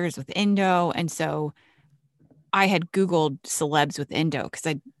influencers with Indo. And so I had Googled celebs with Indo because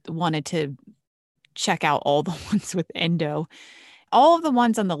I wanted to check out all the ones with Indo. All of the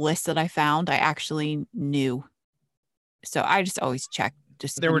ones on the list that I found, I actually knew. So I just always check.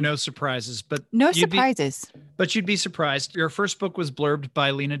 There were no surprises, but no surprises. But you'd be surprised. Your first book was blurbed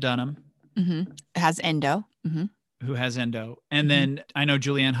by Lena Dunham. Mm-hmm. It has Endo. Mm-hmm. Who has Endo. And then I know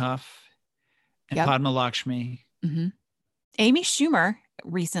Julianne Hough and Padma Lakshmi. Mm-hmm. Amy Schumer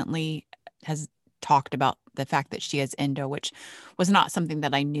recently has talked about the fact that she has Endo, which was not something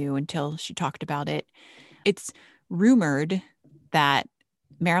that I knew until she talked about it. It's rumored that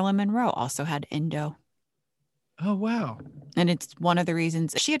Marilyn Monroe also had Endo. Oh, wow. And it's one of the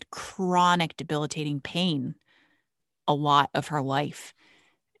reasons she had chronic debilitating pain a lot of her life.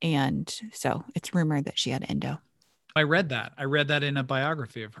 And so it's rumored that she had Endo. I read that. In a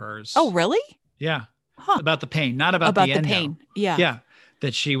biography of hers. Oh, really? Yeah. Huh. About the pain, not about the Endo. Pain. Yeah. Yeah.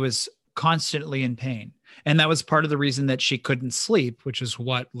 That she was constantly in pain. And that was part of the reason that she couldn't sleep, which is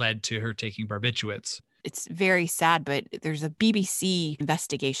what led to her taking barbiturates. It's very sad, but there's a BBC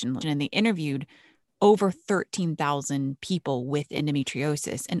investigation and they interviewed over 13,000 people with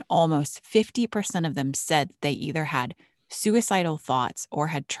endometriosis, and almost 50% of them said they either had suicidal thoughts or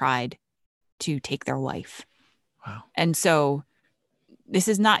had tried to take their life. Wow. And so this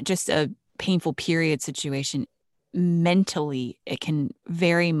is not just a painful period situation. Mentally, it can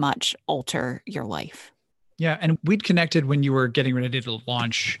very much alter your life. Yeah. And we'd connected when you were getting ready to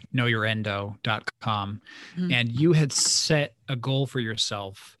launch knowyourendo.com. Mhm. And you had set a goal for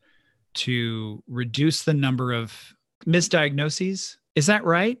yourself to reduce the number of misdiagnoses. Is that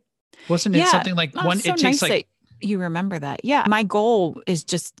right? Wasn't it Yeah. something like Oh, one? so It takes nice like, that you remember that. Yeah. My goal is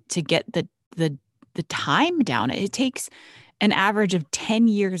just to get the time down. It takes an average of 10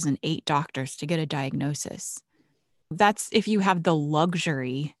 years and 8 doctors to get a diagnosis. That's if you have the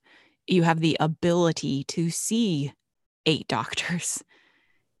luxury, you have the ability to see 8 doctors.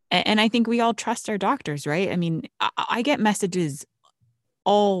 And I think we all trust our doctors, right? I mean, I get messages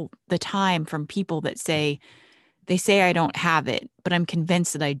all the time from people that they say I don't have it, but I'm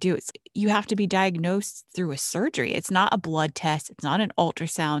convinced that I do. It's you have to be diagnosed through a surgery. It's not a blood test, it's not an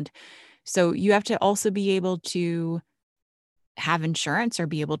ultrasound. So you have to also be able to have insurance or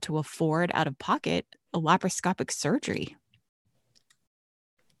be able to afford out of pocket a laparoscopic surgery.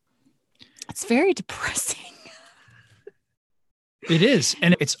 It's very depressing. it is.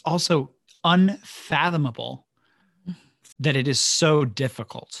 And it's also unfathomable that it is so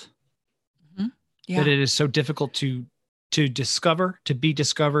difficult. Yeah. That it is so difficult to discover, to be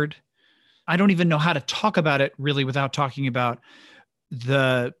discovered. I don't even know how to talk about it really without talking about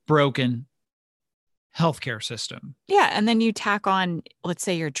the broken healthcare system. Yeah. And then you tack on, let's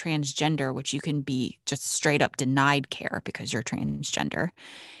say you're transgender, which you can be just straight up denied care because you're transgender.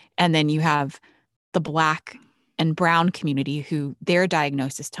 And then you have the Black and brown community who their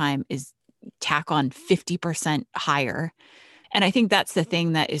diagnosis time is tack on 50% higher. And I think that's the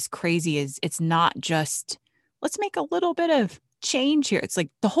thing that is crazy is it's not just let's make a little bit of change here. It's like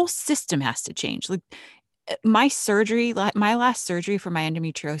the whole system has to change. Like my surgery, my last surgery for my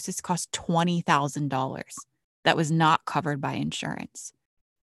endometriosis cost $20,000. That was not covered by insurance.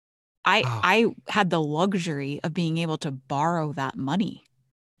 Oh, I had the luxury of being able to borrow that money.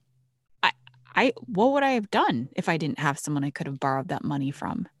 What would I have done if I didn't have someone I could have borrowed that money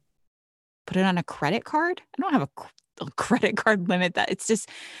from? Put it on a credit card? I don't have a credit card limit. That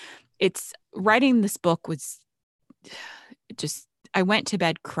it's writing this book was just I went to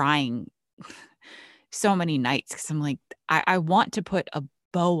bed crying so many nights because I'm like, I want to put a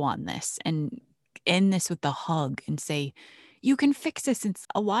bow on this and end this with a hug and say, you can fix this. And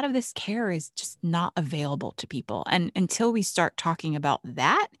a lot of this care is just not available to people. And until we start talking about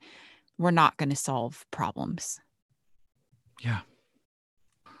that, we're not going to solve problems. yeah.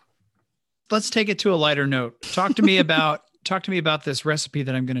 Let's take it to a lighter note. Talk to me about this recipe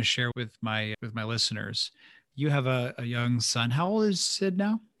that I'm going to share with my listeners. You have a young son. How old is Sid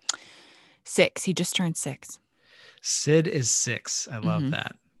now? 6. He just turned 6. Sid is 6. I love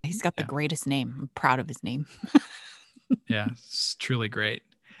that. He's got the greatest name. I'm proud of his name. Yeah, it's truly great.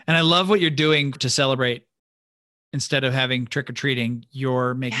 And I love what you're doing to celebrate. Instead of having trick-or-treating,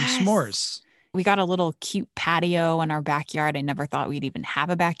 you're making s'mores. We got a little cute patio in our backyard. I never thought we'd even have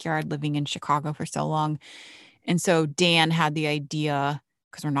a backyard living in Chicago for so long. And so Dan had the idea,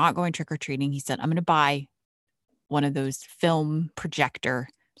 because we're not going trick-or-treating, he said, I'm going to buy one of those film projector,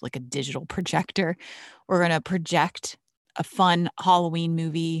 like a digital projector. We're going to project a fun Halloween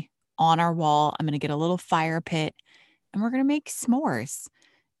movie on our wall. I'm going to get a little fire pit and we're going to make s'mores.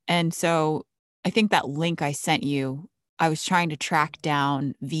 And so I think that link I sent you, I was trying to track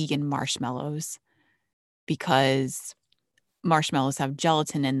down vegan marshmallows because marshmallows have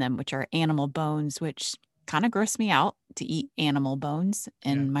gelatin in them, which are animal bones, which kind of gross me out to eat animal bones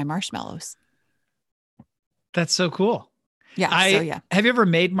in my marshmallows. That's so cool. Yeah. Have you ever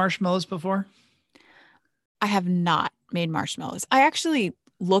made marshmallows before? I have not made marshmallows. I actually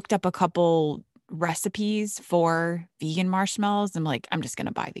looked up a couple recipes for vegan marshmallows. I'm like, I'm just going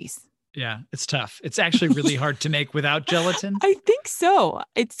to buy these. Yeah, it's tough. It's actually really hard to make without gelatin. I think so.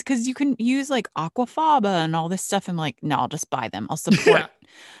 It's because you can use like aquafaba and all this stuff. I'm like, no, I'll just buy them. I'll support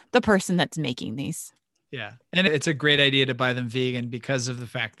the person that's making these. Yeah. And it's a great idea to buy them vegan because of the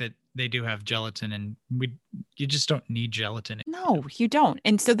fact that they do have gelatin and you just don't need gelatin. No, you don't.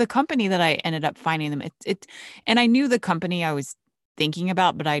 And so the company that I ended up finding them, and I knew the company I was thinking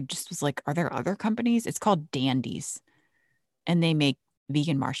about, but I just was like, are there other companies? It's called Dandies. And they make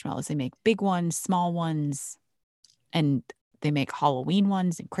vegan marshmallows. They make big ones, small ones, and they make Halloween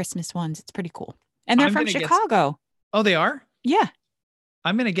ones and Christmas ones. It's pretty cool. And they're from Chicago. Oh, they are? Yeah.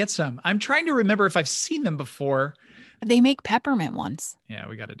 I'm going to get some. I'm trying to remember if I've seen them before. They make peppermint ones. Yeah,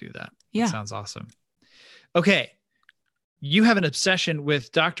 we got to do that. Yeah. That sounds awesome. Okay. You have an obsession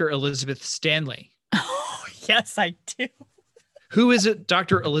with Dr. Elizabeth Stanley. Oh, yes, I do. Who is it,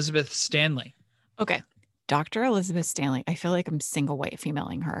 Dr. Elizabeth Stanley? Okay. Dr. Elizabeth Stanley. I feel like I'm single white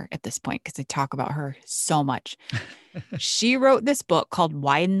femaling her at this point because I talk about her so much. She wrote this book called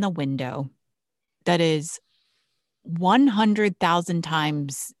Widen the Window that is 100,000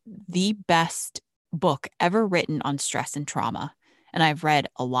 times the best book ever written on stress and trauma. And I've read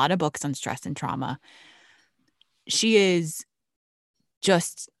a lot of books on stress and trauma. She is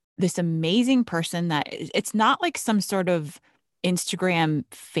just this amazing person that it's not like some sort of Instagram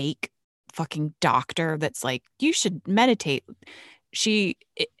fake fucking doctor that's like, you should meditate. She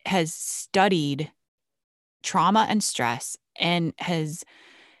has studied trauma and stress and has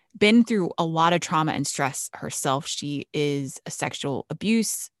been through a lot of trauma and stress herself. She is a sexual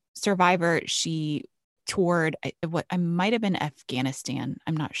abuse survivor. She toured what I might have been Afghanistan.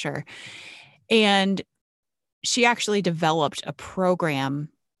 I'm not sure. And she actually developed a program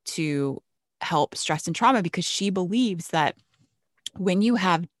to help stress and trauma because she believes that when you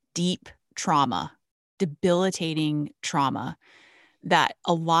have deep trauma, debilitating trauma, that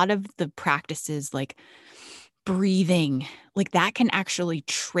a lot of the practices like breathing, like that can actually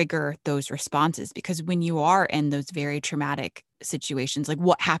trigger those responses because when you are in those very traumatic situations, like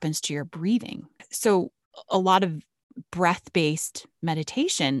what happens to your breathing? So a lot of breath-based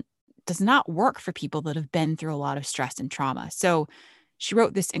meditation does not work for people that have been through a lot of stress and trauma. So she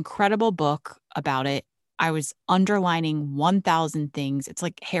wrote this incredible book about it. I was underlining 1,000 things. It's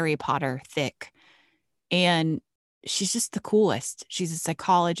like Harry Potter thick. And she's just the coolest. She's a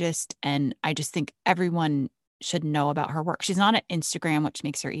psychologist. And I just think everyone should know about her work. She's not on Instagram, which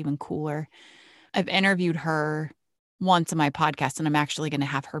makes her even cooler. I've interviewed her once on my podcast, and I'm actually going to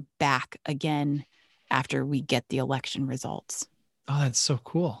have her back again after we get the election results. Oh, that's so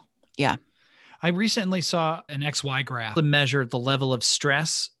cool. Yeah. I recently saw an XY graph to measure the level of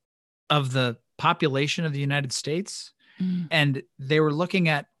stress of the population of the United States. And they were looking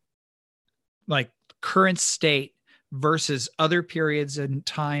at like current state versus other periods in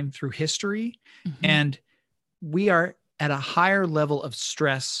time through history. Mm-hmm. And we are at a higher level of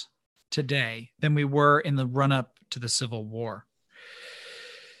stress today than we were in the run up to the Civil War.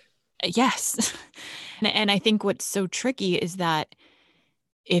 Yes. And I think what's so tricky is that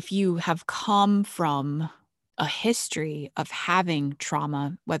if you have come from a history of having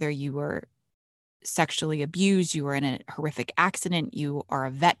trauma, whether you were sexually abused, you were in a horrific accident, you are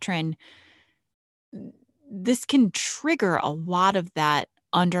a veteran, this can trigger a lot of that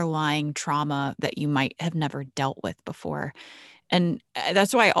underlying trauma that you might have never dealt with before. And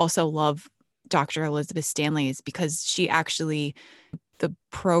that's why I also love Dr. Elizabeth Stanley, is because she actually, the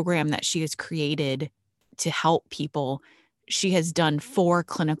program that she has created to help people, she has done 4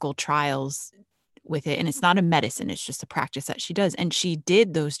 clinical trials with it. And it's not a medicine, it's just a practice that she does. And she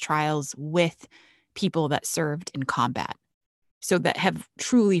did those trials with people that served in combat. So that have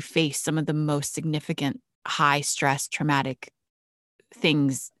truly faced some of the most significant high stress, traumatic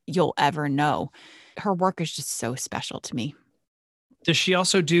things you'll ever know. Her work is just so special to me. Does she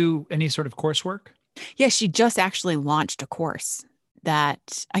also do any sort of coursework? Yeah, she just actually launched a course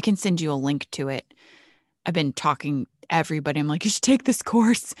that I can send you a link to it. I've been talking to everybody. I'm like, you should take this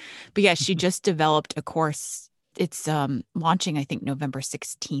course. But yeah, she just developed a course. It's launching, I think, November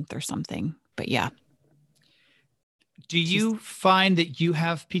 16th or something. But yeah. Do you find that you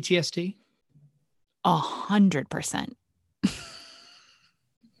have PTSD? 100%.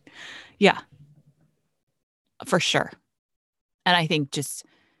 Yeah, for sure. And I think just,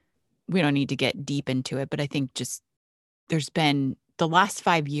 we don't need to get deep into it, but I think just there's been the last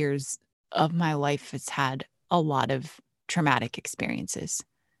 5 years of my life has had a lot of traumatic experiences.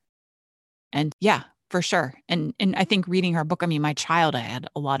 And yeah, for sure. And I think reading her book, I mean, my child, I had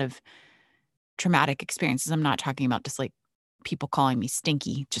a lot of traumatic experiences. I'm not talking about just like people calling me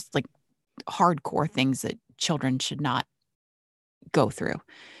stinky, just like hardcore things that children should not go through.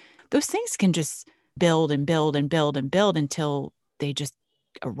 Those things can just build and build and build and build until they just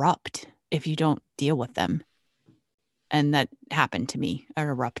erupt if you don't deal with them. And that happened to me. I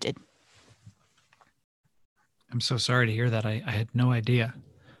erupted. I'm so sorry to hear that. I had no idea.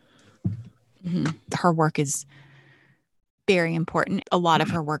 Mm-hmm. Her work is very important. A lot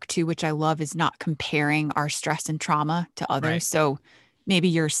of her work too, which I love, is not comparing our stress and trauma to others. Right. So maybe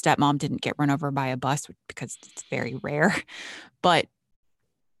your stepmom didn't get run over by a bus because it's very rare, but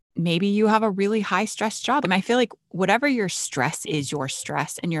maybe you have a really high stress job. And I feel like whatever your stress is, your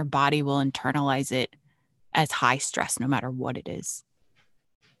stress, and your body will internalize it as high stress, no matter what it is.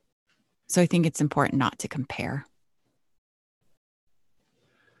 So I think it's important not to compare.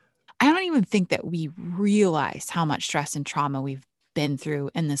 I don't even think that we realize how much stress and trauma we've been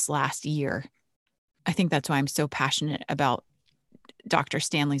through in this last year. I think that's why I'm so passionate about Dr.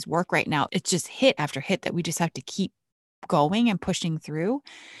 Stanley's work right now. It's just hit after hit that we just have to keep going and pushing through.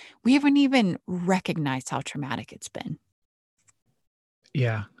 We haven't even recognized how traumatic it's been.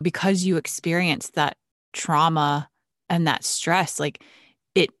 Yeah. Because you experienced that trauma and that stress, like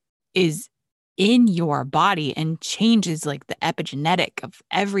it is in your body and changes like the epigenetic of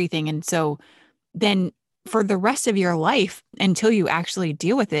everything. And so then for the rest of your life, until you actually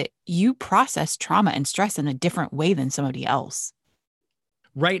deal with it, you process trauma and stress in a different way than somebody else.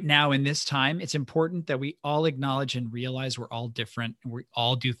 Right now in this time, it's important that we all acknowledge and realize we're all different and we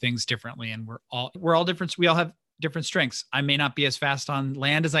all do things differently, and we're all different. We all have different strengths. I may not be as fast on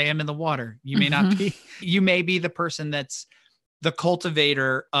land as I am in the water. You may not be. You may be the person that's the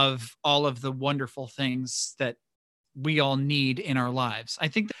cultivator of all of the wonderful things that we all need in our lives. I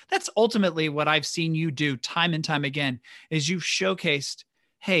think that's ultimately what I've seen you do time and time again, is you've showcased,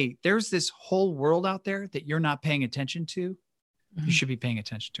 hey, there's this whole world out there that you're not paying attention to. You should be paying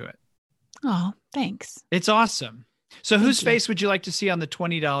attention to it. Oh, thanks. It's awesome. So whose face would you like to see on the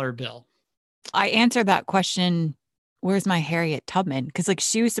 $20 bill? I answered that question. Where's my Harriet Tubman? Because like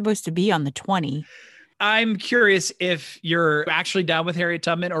she was supposed to be on the 20. I'm curious if you're actually down with Harriet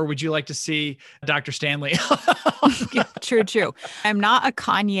Tubman, or would you like to see Dr. Stanley? Yeah, true. I'm not a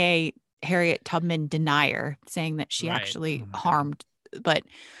Kanye Harriet Tubman denier saying that she actually harmed. But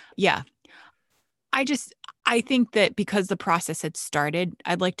yeah, I think that because the process had started,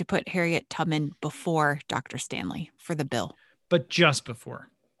 I'd like to put Harriet Tubman before Dr. Stanley for the bill. But just before.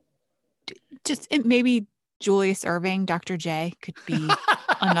 Maybe Julius Erving, Dr. J could be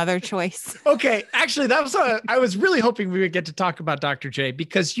another choice. Okay. Actually, that was I was really hoping we would get to talk about Dr. J,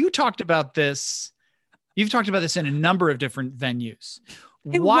 because you talked about this. You've talked about this in a number of different venues.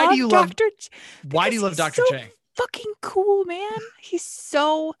 Why do you love Dr. J? Fucking cool, man. He's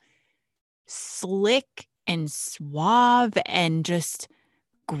so slick and suave and just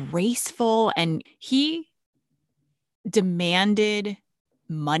graceful, and he demanded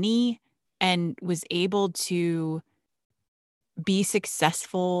money and was able to be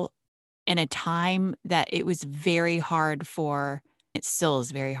successful in a time that it was very hard for, it still is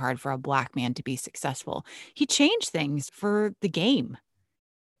very hard for a Black man to be successful. He changed things for the game.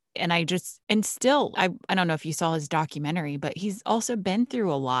 And I don't know if you saw his documentary, but he's also been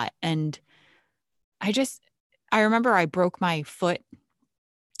through a lot. And I remember I broke my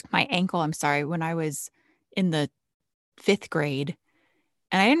ankle, when I was in the 5th grade.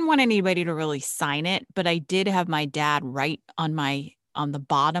 And I didn't want anybody to really sign it, but I did have my dad write on the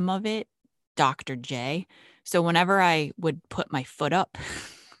bottom of it, Dr. J. So whenever I would put my foot up,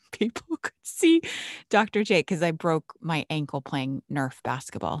 people could see Dr. J, because I broke my ankle playing Nerf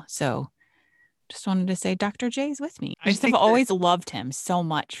basketball. So just wanted to say Dr. J is with me. I just have always loved him so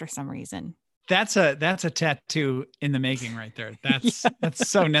much for some reason. That's a tattoo in the making right there. That's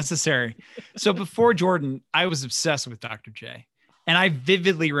so necessary. So before Jordan, I was obsessed with Dr. J. And I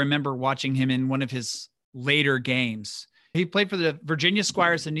vividly remember watching him in one of his later games. He played for the Virginia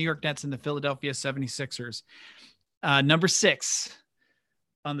Squires, the New York Nets, and the Philadelphia 76ers. Number 6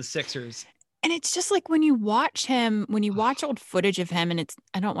 on the Sixers. And it's just like when you watch old footage of him, and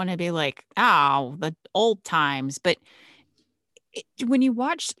I don't want to be like, oh, the old times, but when you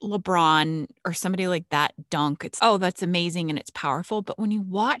watch LeBron or somebody like that dunk, it's, oh, that's amazing and it's powerful. But when you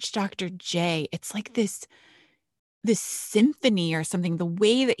watch Dr. J, it's like this symphony or something, the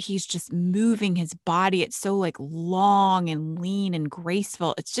way that he's just moving his body. It's so like long and lean and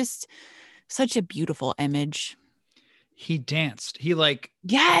graceful. It's just such a beautiful image. He danced. He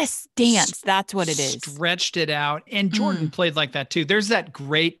yes, dance. That's what it is. Stretched it out. And Jordan played like that too. There's that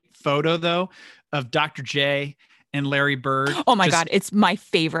great photo though of Dr. J and Larry Bird. Oh my God. It's my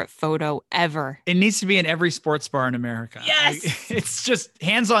favorite photo ever. It needs to be in every sports bar in America. Yes. It's just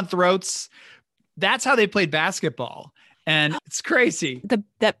hands on throats. That's how they played basketball. And it's crazy.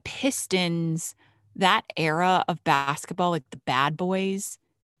 The Pistons, that era of basketball, like the Bad Boys,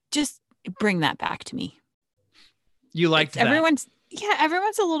 just bring that back to me. You liked that? Everyone's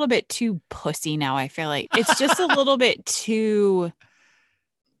a little bit too pussy now, I feel like. It's just a little bit too,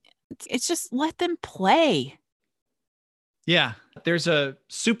 it's just let them play. Yeah. There's a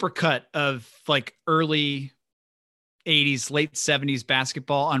supercut of like early 80s, late 70s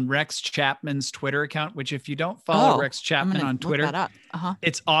basketball on Rex Chapman's Twitter account, which if you don't follow Rex Chapman on Twitter,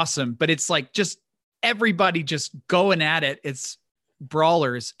 it's awesome. But it's like just everybody just going at it. It's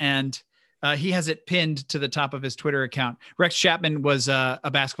brawlers. And he has it pinned to the top of his Twitter account. Rex Chapman was a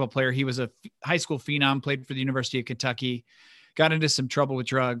basketball player. He was a high school phenom, played for the University of Kentucky, got into some trouble with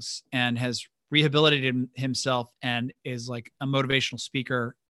drugs and has rehabilitated himself and is like a motivational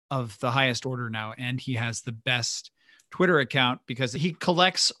speaker of the highest order now. And he has the best Twitter account because he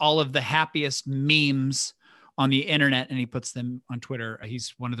collects all of the happiest memes on the internet and he puts them on Twitter.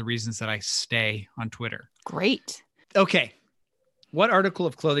 He's one of the reasons that I stay on Twitter. Great. Okay. What article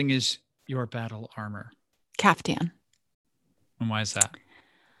of clothing is your battle armor? Caftan. And why is that?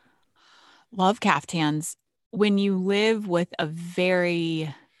 Love caftans. When you live with a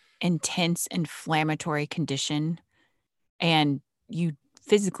very intense inflammatory condition and you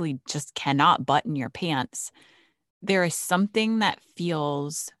physically just cannot button your pants, there is something that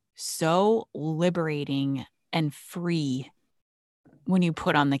feels so liberating and free when you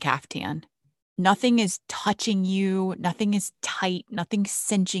put on the caftan. Nothing is touching you, nothing is tight, nothing's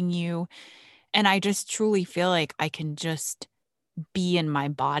cinching you. And I just truly feel like I can just be in my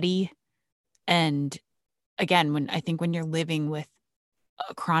body. And again, when you're living with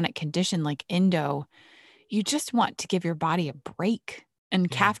a chronic condition like endo, you just want to give your body a break. And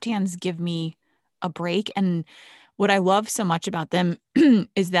caftans give me a break. And what I love so much about them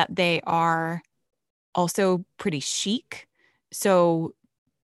is that they are also pretty chic. So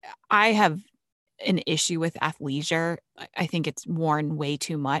I have an issue with athleisure. I think it's worn way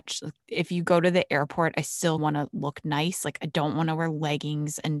too much. If you go to the airport, I still want to look nice. Like I don't want to wear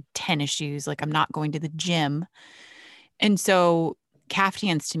leggings and tennis shoes. Like I'm not going to the gym. And so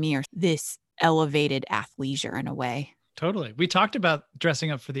caftans to me are this elevated athleisure in a way. Totally. We talked about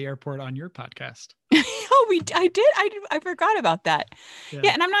dressing up for the airport on your podcast. I did. I forgot about that.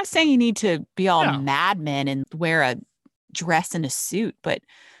 Yeah. And I'm not saying you need to be all Mad Men and wear a dress and a suit, but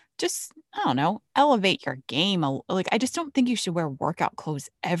just, I don't know, elevate your game. Like, I just don't think you should wear workout clothes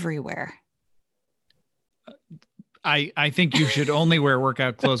everywhere. I think you should only wear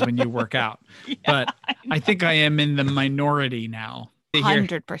workout clothes when you work out, but I think I am in the minority now.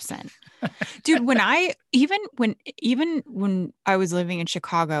 100%. Dude, when I was living in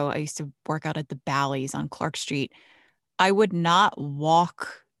Chicago, I used to work out at the Bally's on Clark Street. I would not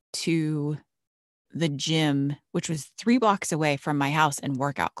walk to the gym, which was 3 blocks away from my house, in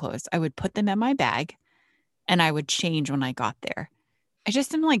workout clothes. I would put them in my bag and I would change when I got there. I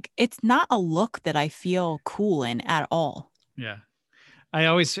just am like, it's not a look that I feel cool in at all. Yeah. I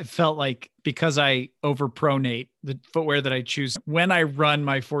always felt like because I overpronate the footwear that I choose when I run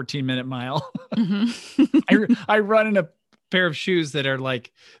my 14-minute mile, I run in a pair of shoes that are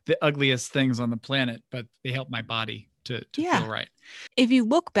like the ugliest things on the planet, but they help my body to feel right. If you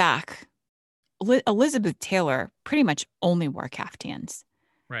look back, Elizabeth Taylor pretty much only wore caftans.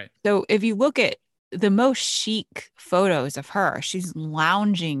 Right. So if you look at the most chic photos of her, she's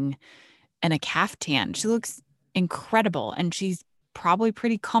lounging in a caftan. She looks incredible and she's probably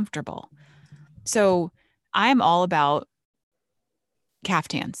pretty comfortable. So I'm all about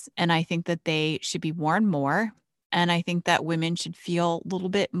caftans, and I think that they should be worn more. And I think that women should feel a little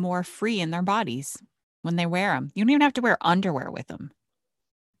bit more free in their bodies when they wear them. You don't even have to wear underwear with them.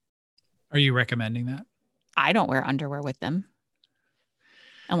 Are you recommending that? I don't wear underwear with them.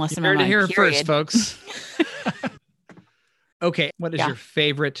 Unless I'm on my period. Here first, folks. Okay. What is your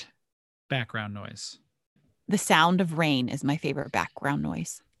favorite background noise? The sound of rain is my favorite background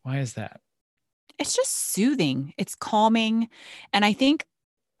noise. Why is that? It's just soothing. It's calming. And I think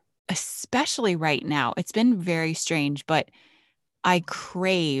especially right now, it's been very strange, but I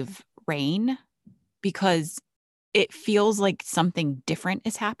crave rain because it feels like something different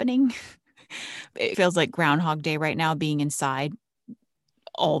is happening. It feels like Groundhog Day right now, being inside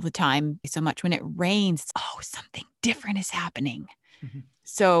all the time so much. When it rains, something different is happening. Mm-hmm.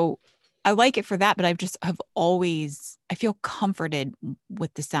 So I like it for that, but I feel comforted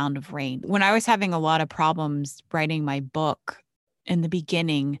with the sound of rain. When I was having a lot of problems writing my book in the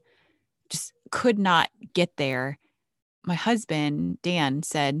beginning, just could not get there. My husband, Dan,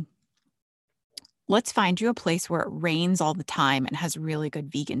 said, let's find you a place where it rains all the time and has really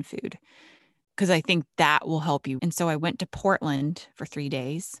good vegan food, because I think that will help you. And so I went to Portland for 3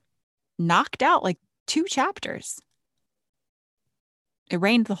 days, knocked out like 2 chapters. It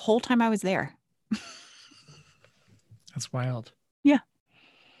rained the whole time I was there. That's wild. Yeah.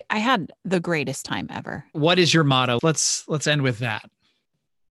 I had the greatest time ever. What is your motto? Let's end with that.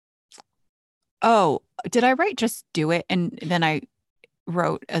 Oh, did I write just do it? And then I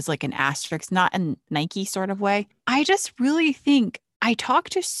wrote as like an asterisk, not in Nike sort of way. I just really think I talk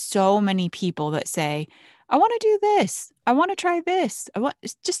to so many people that say, I want to do this. I want to try this.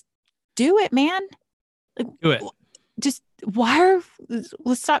 Just do it, man. Do it. Just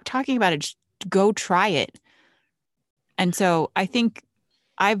let's stop talking about it. Just go try it. And so I think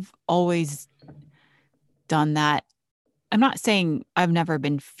I've always done that. I'm not saying I've never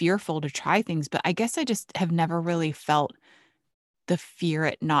been fearful to try things, but I guess I just have never really felt the fear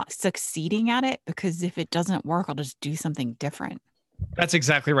at not succeeding at it, because if it doesn't work, I'll just do something different. That's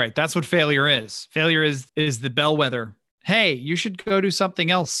exactly right. That's what failure is. Failure is the bellwether. Hey, you should go do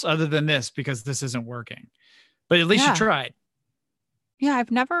something else other than this because this isn't working. But at least you tried. Yeah,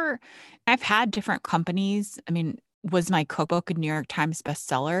 I've had different companies. I mean, was my cookbook a New York Times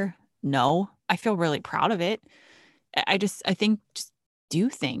bestseller? No. I feel really proud of it. I think just do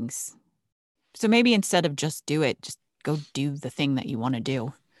things. So maybe instead of just do it, just go do the thing that you want to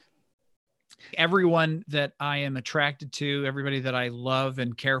do. Everyone that I am attracted to, everybody that I love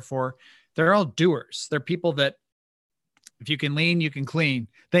and care for, they're all doers. They're people that if you can lean, you can clean.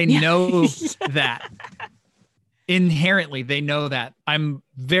 They know that. Inherently, they know that. I'm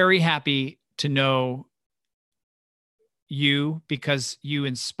very happy to know you because you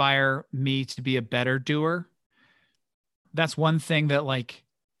inspire me to be a better doer. That's one thing that like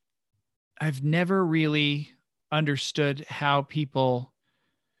I've never really understood how people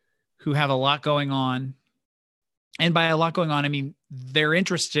who have a lot going on, and by a lot going on, I mean, they're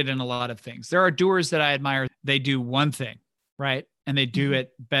interested in a lot of things. There are doers that I admire. They do one thing, right? And they do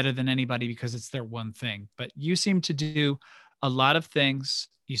it better than anybody because it's their one thing. But you seem to do a lot of things.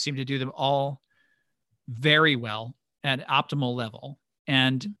 You seem to do them all very well at optimal level.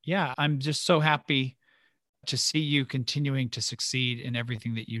 And yeah, I'm just so happy to see you continuing to succeed in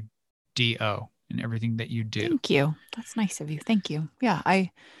everything that you do and everything that you do. Thank you. That's nice of you. Thank you. Yeah,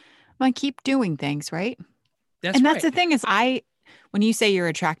 I keep doing things, right? That's the thing is when you say you're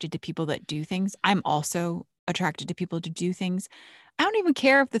attracted to people that do things, I'm also attracted to people to do things. I don't even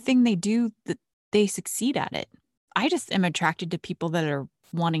care if the thing they do that they succeed at it. I just am attracted to people that are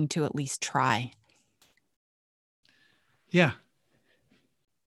wanting to at least try. Yeah.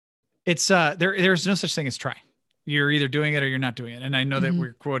 It's there's no such thing as try. You're either doing it or you're not doing it. And I know that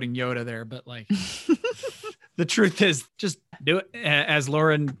we're quoting Yoda there, but like the truth is just do it. As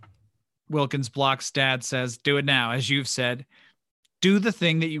Lauren Wilkins Block's dad says, do it now. As you've said, do the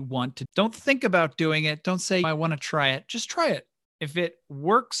thing that you want to. Don't think about doing it. Don't say, I want to try it. Just try it. If it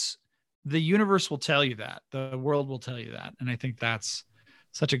works, the universe will tell you that. The world will tell you that. And I think that's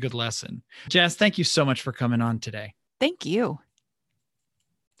such a good lesson. Jess, thank you so much for coming on today. Thank you.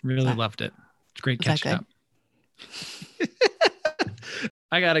 Really loved it. It's great catching up.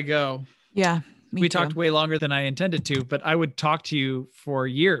 I got to go. Yeah. We talked way longer than I intended to, but I would talk to you for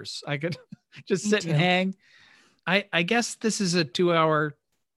years. I could just sit and hang. I guess this is a 2-hour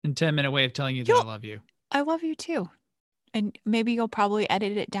and 10-minute way of telling you that I love you. I love you too. And maybe you'll probably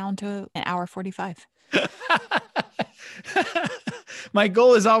edit it down to 1:45. My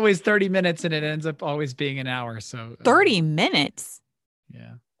goal is always 30 minutes and it ends up always being an hour. So 30 minutes?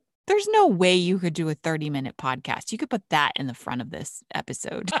 Yeah. There's no way you could do a 30-minute podcast. You could put that in the front of this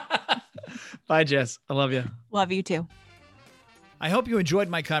episode. Bye, Jess. I love you. Love you too. I hope you enjoyed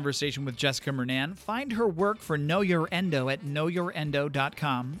my conversation with Jessica Murnan. Find her work for Know Your Endo at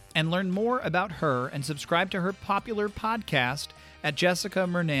knowyourendo.com and learn more about her and subscribe to her popular podcast at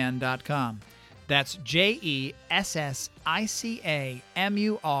jessicamurnan.com. That's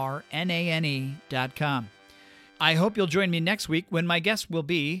JESSICAMURNANE.com. I hope you'll join me next week when my guest will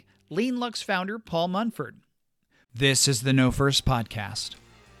be Lean Luxe founder Paul Munford. This is the Know First Podcast.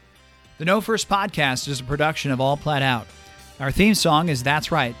 The Know First Podcast is a production of All Plat Out. Our theme song is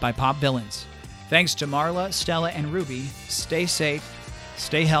That's Right by Pop Villains. Thanks to Marla, Stella, and Ruby. Stay safe,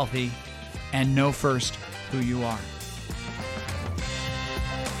 stay healthy, and know first who you are.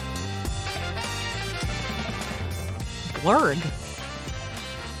 Blurg.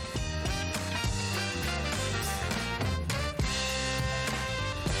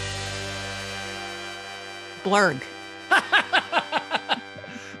 Blurg.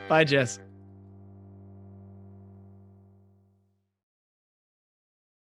 Bye, Jess.